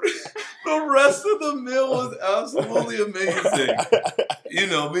cooked? The rest of the meal was absolutely amazing.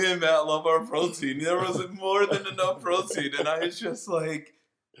 Me and Matt love our protein. There was more than enough protein. And I was just like,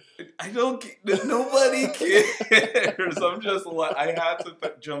 I don't. Nobody cares. I'm just like I had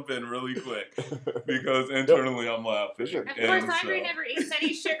to jump in really quick because internally I'm laughing. Sure. Of course, Andre never eats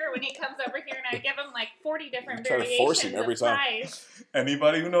any sugar when he comes over here, and I give him like 40 different try variations to force him every of time. pies.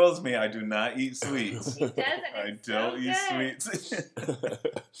 Anybody who knows me, I do not eat sweets. He doesn't. I don't eat sweets.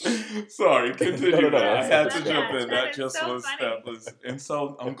 No. Sorry, continue. No. I had to Love jump that. in. That That is just so was funny. that was, and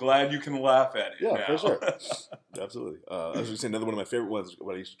so I'm glad you can laugh at it. Yeah, now. for sure. Absolutely. I was going to say another one of my favorite ones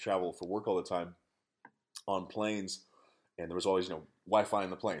when I used to travel for work all the time on planes, and there was always Wi-Fi in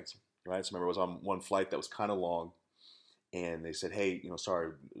the planes, right? So I remember I was on one flight that was kind of long, and they said, "Hey,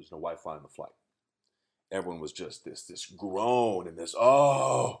 sorry, there's no Wi-Fi on the flight." Everyone was just this groan and this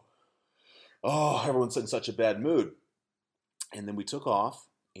everyone's in such a bad mood. And then we took off,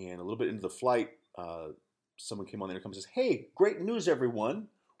 and a little bit into the flight, someone came on the intercom and says, "Hey, great news, everyone!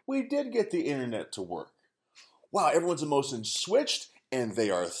 We did get the internet to work. Wow, everyone's emotions switched, and they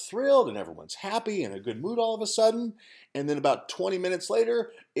are thrilled, and everyone's happy and in a good mood all of a sudden." And then about 20 minutes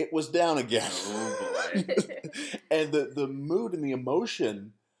later, it was down again. Oh boy! And the mood and the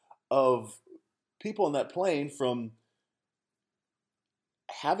emotion of people on that plane, from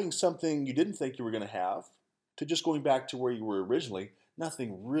having something you didn't think you were going to have to just going back to where you were originally,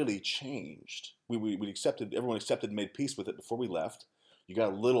 nothing really changed. We accepted, everyone accepted and made peace with it before we left. You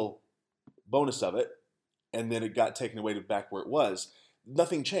got a little bonus of it, and then it got taken away to back where it was.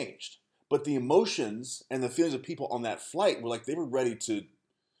 Nothing changed. But the emotions and the feelings of people on that flight were like they were ready to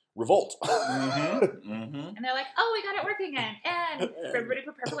revolt. Mm-hmm. Mm-hmm. And they're like, "Oh, we got it working again, and everybody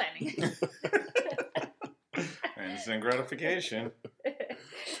prepare for landing." Instant gratification.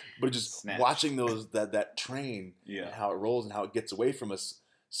 But just Snatch. watching that train and how it rolls and how it gets away from us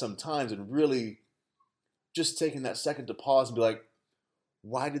sometimes, and really just taking that second to pause and be like,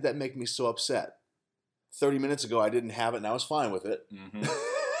 why did that make me so upset? 30 minutes ago I didn't have it and I was fine with it.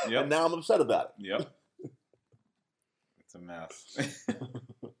 Mm-hmm. Yep. And now I'm upset about it. Yep. It's a mess.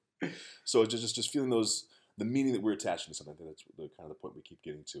 So just feeling the meaning that we're attaching to something. I think that's the kind of the point we keep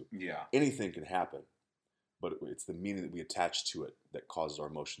getting to. Yeah. Anything can happen, but it's the meaning that we attach to it that causes our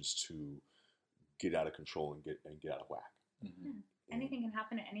emotions to get out of control and get out of whack. Mm-hmm. Yeah. Anything can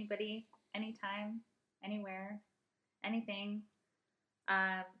happen to anybody, anytime, anywhere, anything.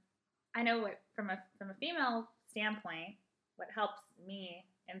 I know what from a female standpoint, what helps me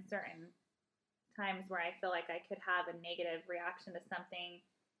in certain times where I feel like I could have a negative reaction to something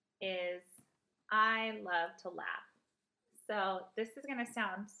is I love to laugh. So this is going to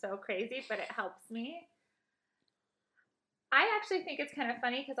sound so crazy, but it helps me. I actually think it's kind of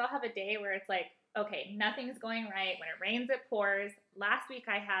funny because I'll have a day where it's like, okay, nothing's going right. When it rains, it pours. Last week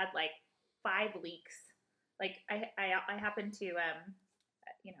I had like 5 leaks. Like I happen to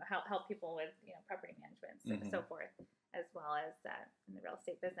help people with property management and Mm-hmm. so forth, as well as in the real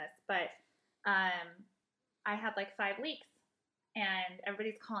estate business. But I had like 5 leaks, and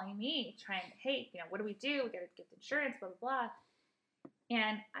everybody's calling me trying, hey, what do? We got to get the insurance, blah blah blah.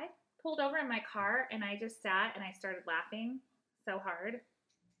 And I pulled over in my car and I just sat and I started laughing so hard,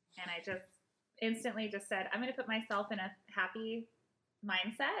 and I just instantly just said, I'm going to put myself in a happy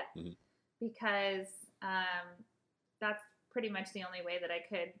mindset, Mm-hmm. because that's pretty much the only way that I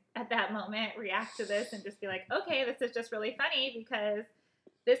could at that moment react to this and just be like, okay, this is just really funny because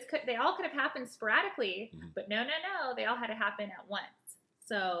they all could have happened sporadically, Mm-hmm. but no, they all had to happen at once.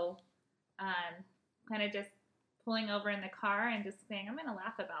 So kind of just pulling over in the car and just saying, I'm going to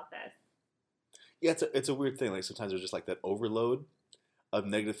laugh about this. Yeah, it's a weird thing. Like sometimes there's just like that overload of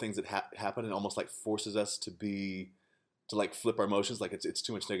negative things that happen, and almost like forces us to like flip our emotions. Like it's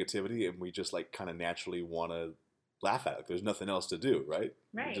too much negativity, and we just like kind of naturally want to laugh at it. There's nothing else to do, right?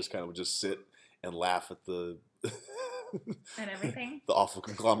 Right. We just kind of just sit and laugh at the and everything. The awful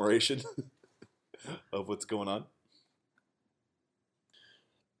conglomeration of what's going on.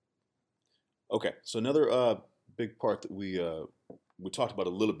 Okay, so another big part that we talked about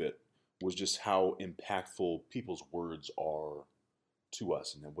a little bit was just how impactful people's words are to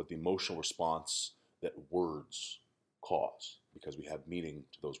us, and then what the emotional response that words cause, because we have meaning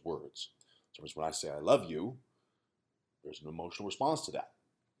to those words. So when I say I love you, there's an emotional response to that,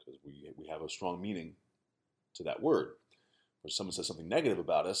 because we have a strong meaning to that word. When someone says something negative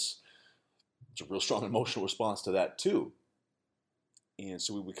about us, it's a real strong emotional response to that too. And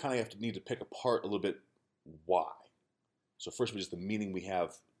so we kind of need to pick apart a little bit why. So first, just the meaning we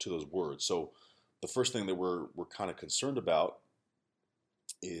have to those words. So the first thing that we're kind of concerned about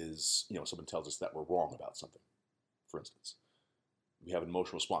is, someone tells us that we're wrong about something. For instance, we have an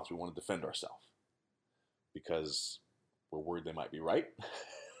emotional response. We want to defend ourselves because we're worried they might be right.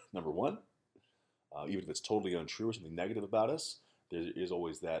 Number one, even if it's totally untrue or something negative about us, there is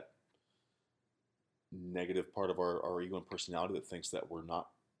always that negative part of our ego and personality that thinks that we're not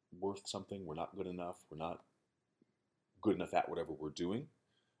worth something, we're not good enough, we're not good enough at whatever we're doing.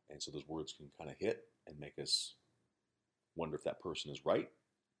 And so those words can kind of hit and make us wonder if that person is right.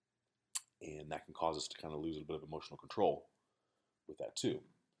 And that can cause us to kind of lose a bit of emotional control with that too.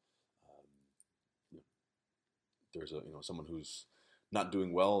 There's someone who's not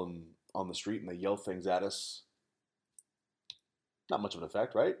doing well and on the street and they yell things at us. Not much of an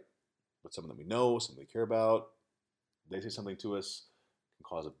effect, right? But someone that we know, someone we care about, they say something to us, can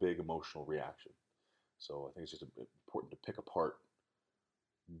cause a big emotional reaction. So I think it's just important to pick apart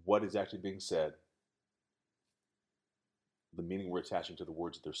what is actually being said, the meaning we're attaching to the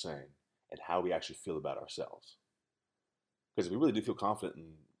words that they're saying, and how we actually feel about ourselves. Because if we really do feel confident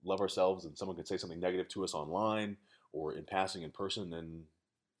and love ourselves and someone can say something negative to us online or in passing in person, then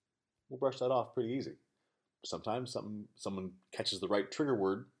we'll brush that off pretty easy. Sometimes someone catches the right trigger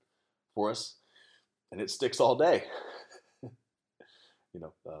word for us and it sticks all day.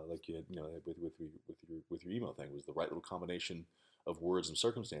 Like you had, with your email thing, it was the right little combination of words and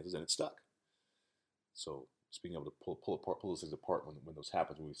circumstances, and it stuck. So just being able to pull those things apart when those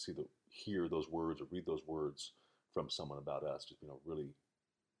happen, when we hear those words or read those words from someone about us, just really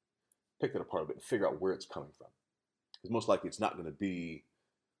pick that apart a bit and figure out where it's coming from. Because most likely it's not going to be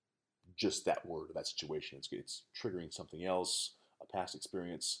just that word or that situation. It's triggering something else, a past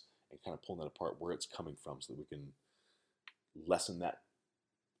experience, and kind of pulling that apart where it's coming from so that we can lessen that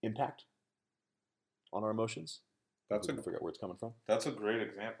impact on our emotions. Figure out where it's coming from. That's a great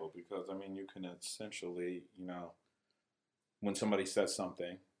example because, you can essentially, when somebody says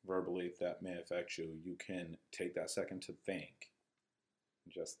something verbally that may affect you, you can take that second to think.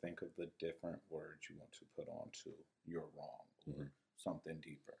 Just think of the different words you want to put onto "you're wrong" or something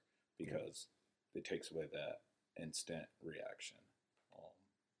deeper, because it takes away that instant reaction.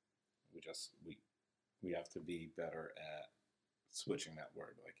 We have to be better at switching that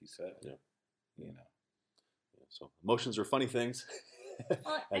word, like you said. Yeah. So emotions are funny things.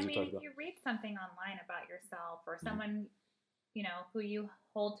 Well, if you read something online about yourself or someone, who you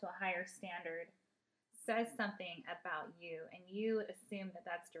hold to a higher standard says something about you and you assume that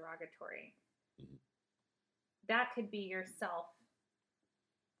that's derogatory, that could be your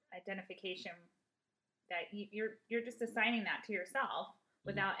self-identification, that you're just assigning that to yourself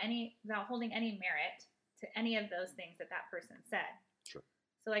without holding any merit to any of those things that person said. Sure.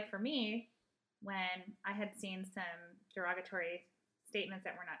 So like for me, when I had seen some derogatory statements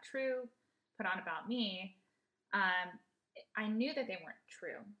that were not true put on about me, I knew that they weren't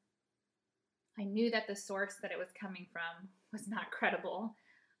true. I knew that the source that it was coming from was not credible.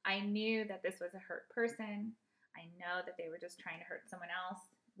 I knew that this was a hurt person. I know that they were just trying to hurt someone else,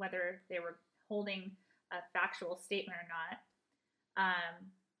 whether they were holding a factual statement or not.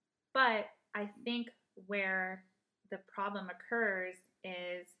 But I think where the problem occurs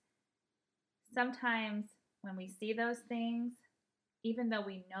is sometimes when we see those things, even though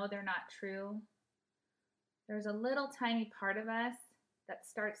we know they're not true, there's a little tiny part of us that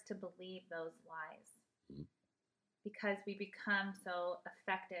starts to believe those lies because we become so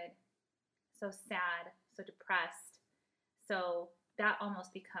affected, so sad, so depressed. So that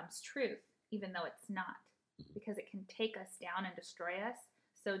almost becomes truth, even though it's not, because it can take us down and destroy us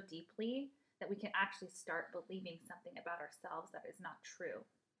so deeply that we can actually start believing something about ourselves that is not true.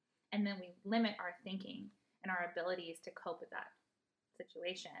 And then we limit our thinking and our abilities to cope with that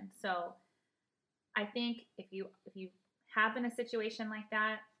situation. So I think if you have in a situation like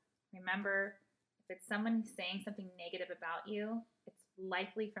that, remember, if it's someone saying something negative about you, it's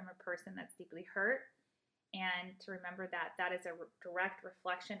likely from a person that's deeply hurt. And to remember that that is a direct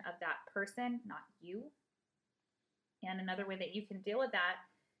reflection of that person, not you. And another way that you can deal with that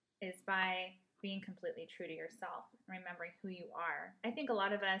is by being completely true to yourself, remembering who you are. I think a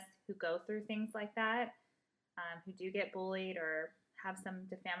lot of us who go through things like that, who do get bullied or have some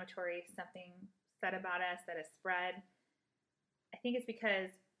defamatory something said about us that is spread, I think it's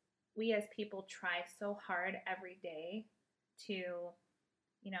because we as people try so hard every day to,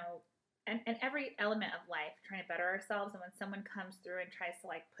 and every element of life, trying to better ourselves. And when someone comes through and tries to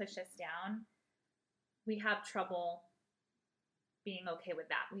push us down, we have trouble being okay with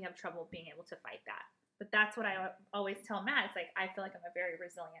that. We have trouble being able to fight that. But that's what I always tell Matt. It's I feel like I'm a very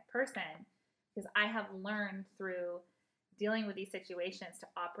resilient person because I have learned through dealing with these situations to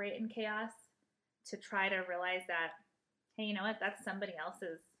operate in chaos, to try to realize that, hey, you know what? That's somebody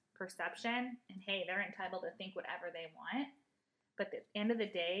else's perception. And hey, they're entitled to think whatever they want. But at the end of the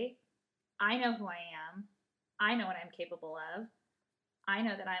day, I know who I am. I know what I'm capable of. I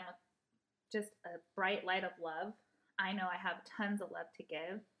know that I'm just a bright light of love. I know I have tons of love to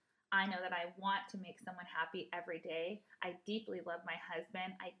give. I know that I want to make someone happy every day. I deeply love my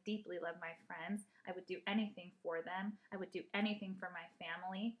husband. I deeply love my friends. I would do anything for them. I would do anything for my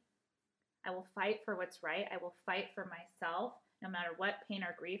family. I will fight for what's right. I will fight for myself, no matter what pain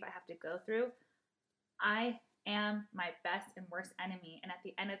or grief I have to go through. I am my best and worst enemy. And at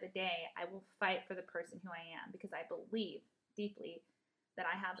the end of the day, I will fight for the person who I am because I believe deeply that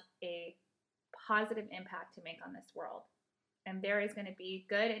I have a positive impact to make on this world. And there is going to be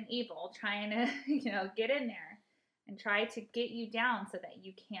good and evil trying to, get in there and try to get you down so that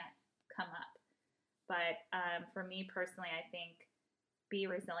you can't come up. But for me personally, I think be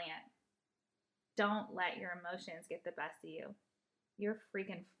resilient. Don't let your emotions get the best of you. You're a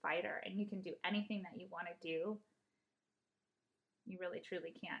freaking fighter, and you can do anything that you want to do. You really,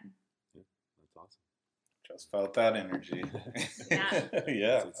 truly can. Yeah, that's awesome. Just felt that energy. Yeah.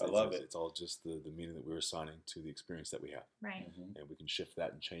 Yeah, I love it. It's all just the meaning that we're assigning to the experience that we have. Right. Mm-hmm. And we can shift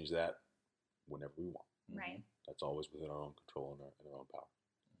that and change that whenever we want. Right. That's always within our own control and our own power.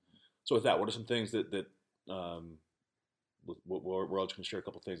 Mm-hmm. So with that, what are some things that we're all just going to share a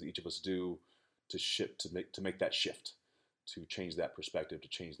couple of things that each of us do to make that shift, to change that perspective, to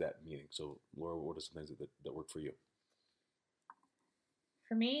change that meaning. So Laura, what are some things that work for you?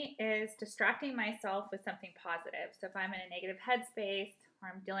 For me is distracting myself with something positive. So if I'm in a negative headspace or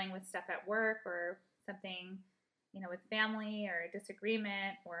I'm dealing with stuff at work or something, with family or a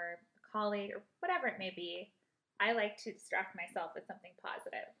disagreement or a colleague or whatever it may be, I like to distract myself with something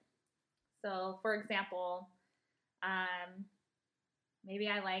positive. So for example, maybe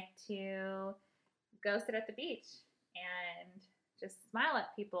I like to go sit at the beach and just smile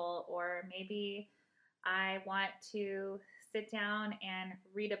at people, or maybe I want to sit down and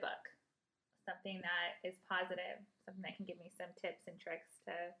read a book, something that is positive, something that can give me some tips and tricks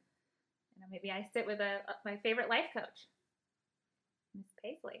to, maybe I sit with my favorite life coach, Miss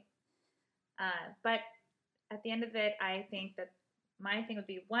Paisley. But at the end of it, I think that my thing would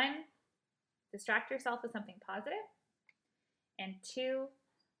be 1, distract yourself with something positive, and 2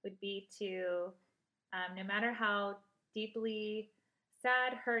 would be to, no matter how deeply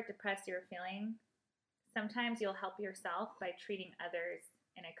sad, hurt, depressed you're feeling, sometimes you'll help yourself by treating others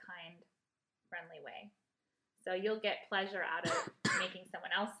in a kind, friendly way. So you'll get pleasure out of making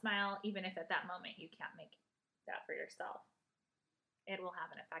someone else smile, even if at that moment you can't make that for yourself. It will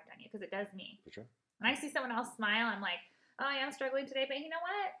have an effect on you, because it does me. For sure. When I see someone else smile, I'm like, oh, yeah, I'm struggling today, but you know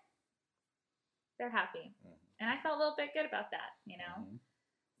what? They're happy. Mm-hmm. And I felt a little bit good about that, Mm-hmm.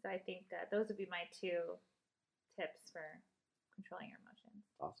 So I think those would be my 2 tips for controlling your emotions.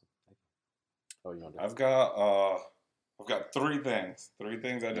 Awesome. Thank you. Oh, you want to? I've got 3 things. 3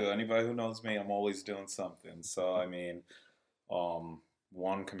 things I do. Anybody who knows me, I'm always doing something. So I mean,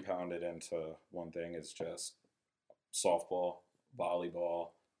 1 compounded into 1 thing is just softball,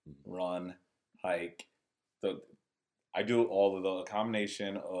 volleyball, run, hike. I do all of a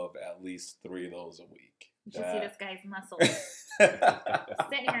combination of at least 3 of those a week. You should see this guy's muscles.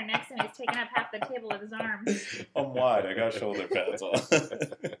 Sitting here next to me, he's taking up half the table with his arms. I'm wide. I got shoulder pads on.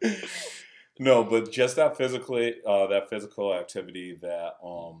 No, but just that physical activity, that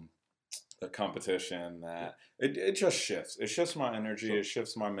the competition, that it just shifts. It shifts my energy. Sure. It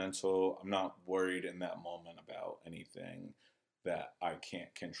shifts my mental. I'm not worried in that moment about anything that I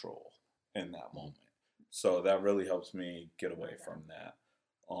can't control in that moment. So that really helps me get away from that.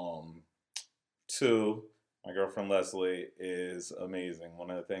 2, my girlfriend Leslie is amazing. One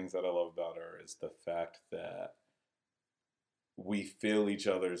of the things that I love about her is the fact that we feel each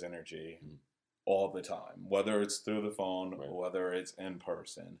other's energy all the time, whether it's through the phone or whether it's in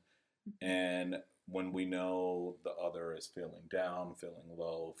person. And when we know the other is feeling down, feeling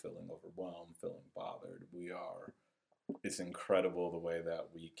low, feeling overwhelmed, feeling bothered, it's incredible the way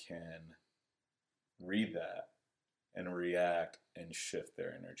that we can read that and react and shift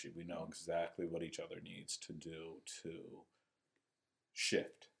their energy. We know exactly what each other needs to do to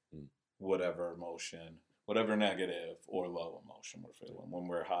shift whatever emotion, whatever negative or low emotion we're feeling. When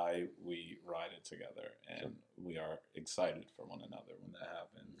we're high, we ride it together, and we are excited for one another when that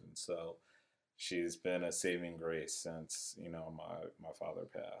happens. And so she's been a saving grace since, my father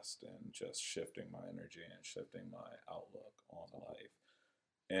passed, and just shifting my energy and shifting my outlook on life.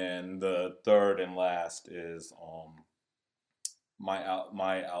 And the 3rd and last is my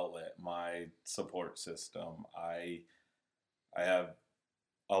outlet, my support system. I have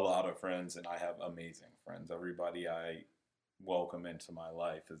a lot of friends, and I have amazing friends. Everybody I welcome into my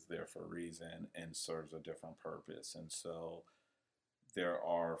life is there for a reason and serves a different purpose. And so there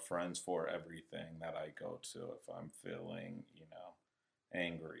are friends for everything that I go to. If I'm feeling,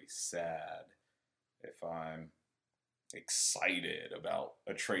 angry, sad, if I'm excited about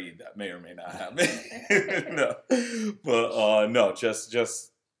a trade that may or may not happen. No, but no,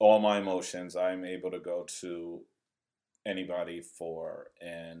 just all my emotions. I'm able to go to anybody for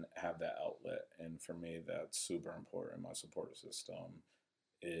and have that outlet, and for me, that's super important. My support system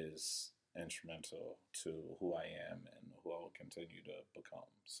is instrumental to who I am and who I will continue to become.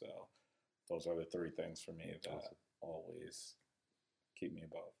 So those are the three things for me that always keep me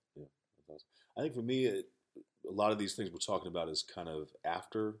above. Yeah, that's awesome. I think for me, a lot of these things we're talking about is kind of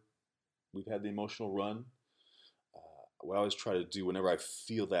after we've had the emotional run. What I always try to do whenever I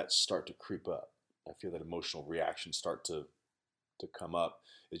feel that start to creep up, I feel that emotional reaction start to come up,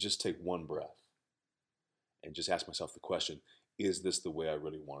 is just take one breath and just ask myself the question, is this the way I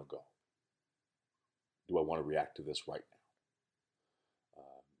really want to go? Do I want to react to this right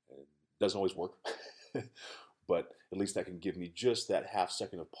now? It doesn't always work, but at least that can give me just that half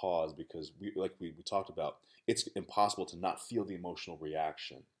second of pause, because we talked about, it's impossible to not feel the emotional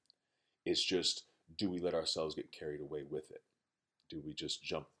reaction. It's just, do we let ourselves get carried away with it? Do we just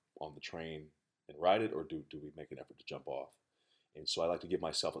jump on the train and ride it, or do we make an effort to jump off? And so I like to give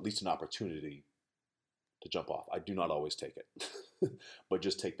myself at least an opportunity to jump off. I do not always take it, but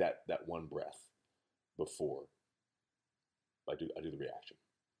just take that one breath before I do the reaction.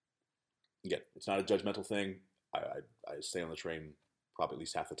 Again, it's not a judgmental thing. I stay on the train probably at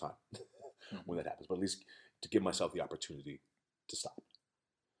least half the time when that happens, but at least to give myself the opportunity to stop.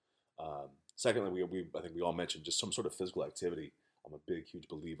 Secondly, I think we all mentioned just some sort of physical activity. I'm a big, huge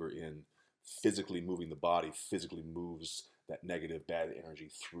believer in physically moving the body. Physically moves that negative, bad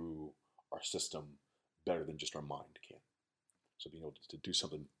energy through our system better than just our mind can. So being able to do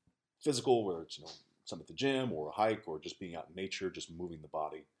something physical, whether it's something at the gym or a hike or just being out in nature, just moving the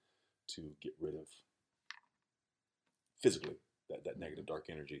body to get rid of physically that negative, dark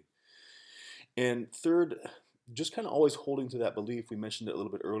energy. And third, just kind of always holding to that belief, we mentioned it a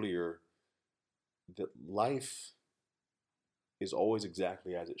little bit earlier, that life is always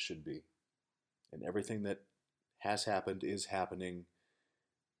exactly as it should be. And everything that has happened, is happening,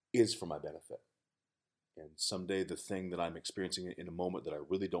 is for my benefit. And someday the thing that I'm experiencing in a moment that I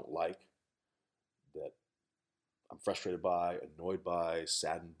really don't like, that I'm frustrated by, annoyed by,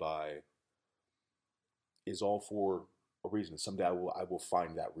 saddened by, is all for a reason. Someday I will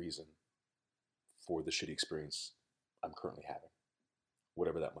find that reason for the shitty experience I'm currently having,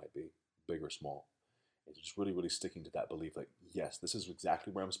 whatever that might be, big or small. And just really, really sticking to that belief, like, yes, this is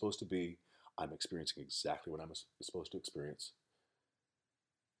exactly where I'm supposed to be. I'm experiencing exactly what I'm supposed to experience,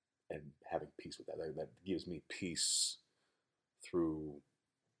 and having peace with that. That gives me peace through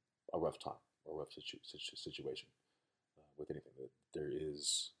a rough time or a rough situation with anything. That there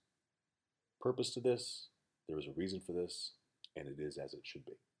is purpose to this, there is a reason for this, and it is as it should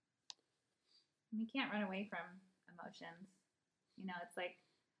be. You can't run away from emotions. It's like,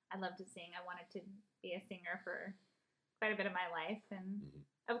 I love to sing. I wanted to be a singer for quite a bit of my life. And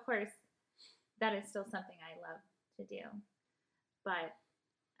of course, that is still something I love to do. But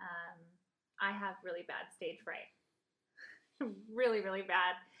I have really bad stage fright. Really, really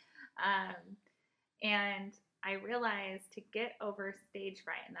bad. And I realized to get over stage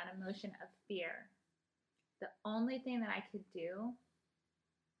fright and that emotion of fear, the only thing that I could do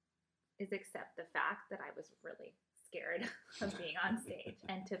is accept the fact that I was really scared of being on stage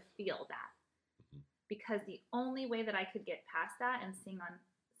and to feel that. Because the only way that I could get past that and sing on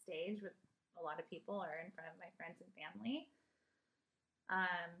stage with a lot of people or in front of my friends and family,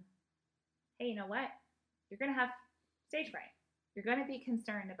 hey, you know what? You're going to have stage fright. You're going to be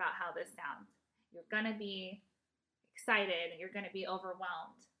concerned about how this sounds. You're going to be excited and you're going to be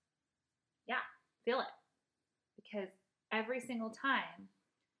overwhelmed. Yeah, feel it. Because every single time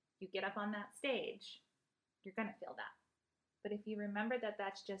you get up on that stage, you're going to feel that. But if you remember that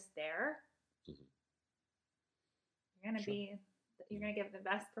that's just there, you're going to give the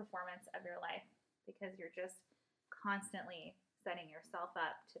best performance of your life, because you're just constantly setting yourself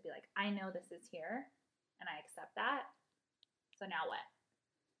up to be like, I know this is here and I accept that. So now what?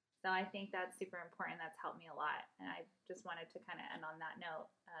 So I think that's super important. That's helped me a lot. And I just wanted to kind of end on that note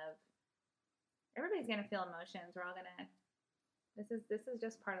of, everybody's going to feel emotions. We're all going to, this is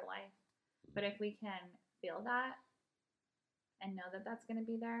just part of life. But if we can feel that and know that that's going to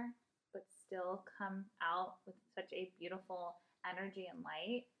be there, but still come out with such a beautiful energy and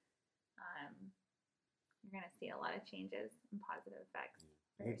light, you're going to see a lot of changes and positive effects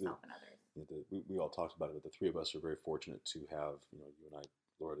for yourself and others. We all talked about it, but the three of us are very fortunate to have, you and I,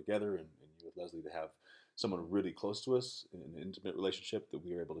 Laura, together, and you with Leslie, to have someone really close to us in an intimate relationship that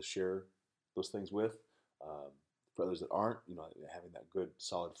we are able to share those things with. For others that aren't, having that good,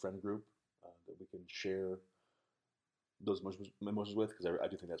 solid friend group that we can share those emotions with, because I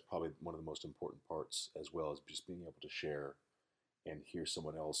do think that's probably one of the most important parts, as well as just being able to share and hear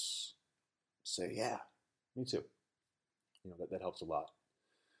someone else say, "Yeah, me too." That helps a lot.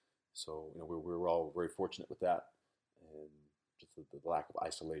 So we're all very fortunate with that, and just the lack of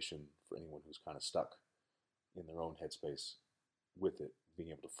isolation for anyone who's kind of stuck in their own headspace with it, being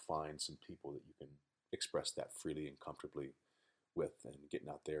able to find some people that you can express that freely and comfortably with, and getting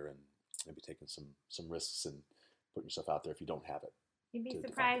out there and maybe taking some risks and putting yourself out there if you don't have it. You'd be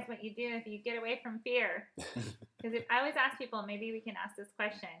surprised what you do if you get away from fear. Because I always ask people, maybe we can ask this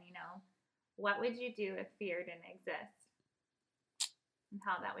question, what would you do if fear didn't exist? And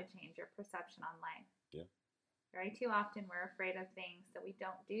how that would change your perception on life. Yeah. Very too often we're afraid of things, so we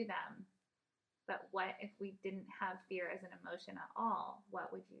don't do them. But what if we didn't have fear as an emotion at all?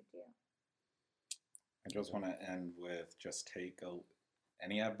 What would you do? I just want to end with just take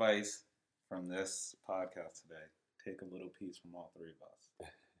any advice from this podcast today. Take a little piece from all three of us.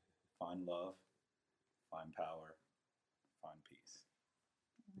 Find love, find power, find peace.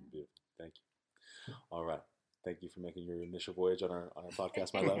 Beautiful. Thank you. All right. Thank you for making your initial voyage on our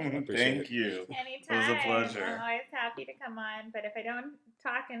podcast, my love. I appreciate Thank you. Anytime. It was a pleasure. I'm always happy to come on. But if I don't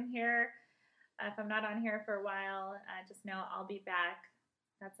talk in here, if I'm not on here for a while, just know I'll be back.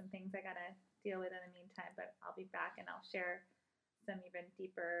 Got some things I got to deal with in the meantime, but I'll be back and I'll share some even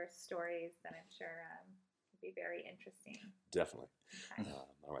deeper stories that I'm sure will be very interesting. Definitely. Okay.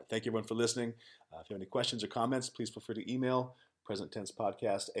 All right. Thank you, everyone, for listening. If you have any questions or comments, please feel free to email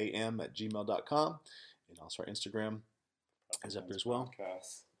presenttensepodcastam@gmail.com. And also our Instagram is up there as well.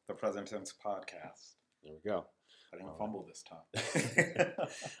 Podcast. The Present Tense Podcast. There we go. I didn't fumble this time.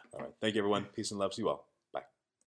 All right. Thank you, everyone. Peace and love to you all.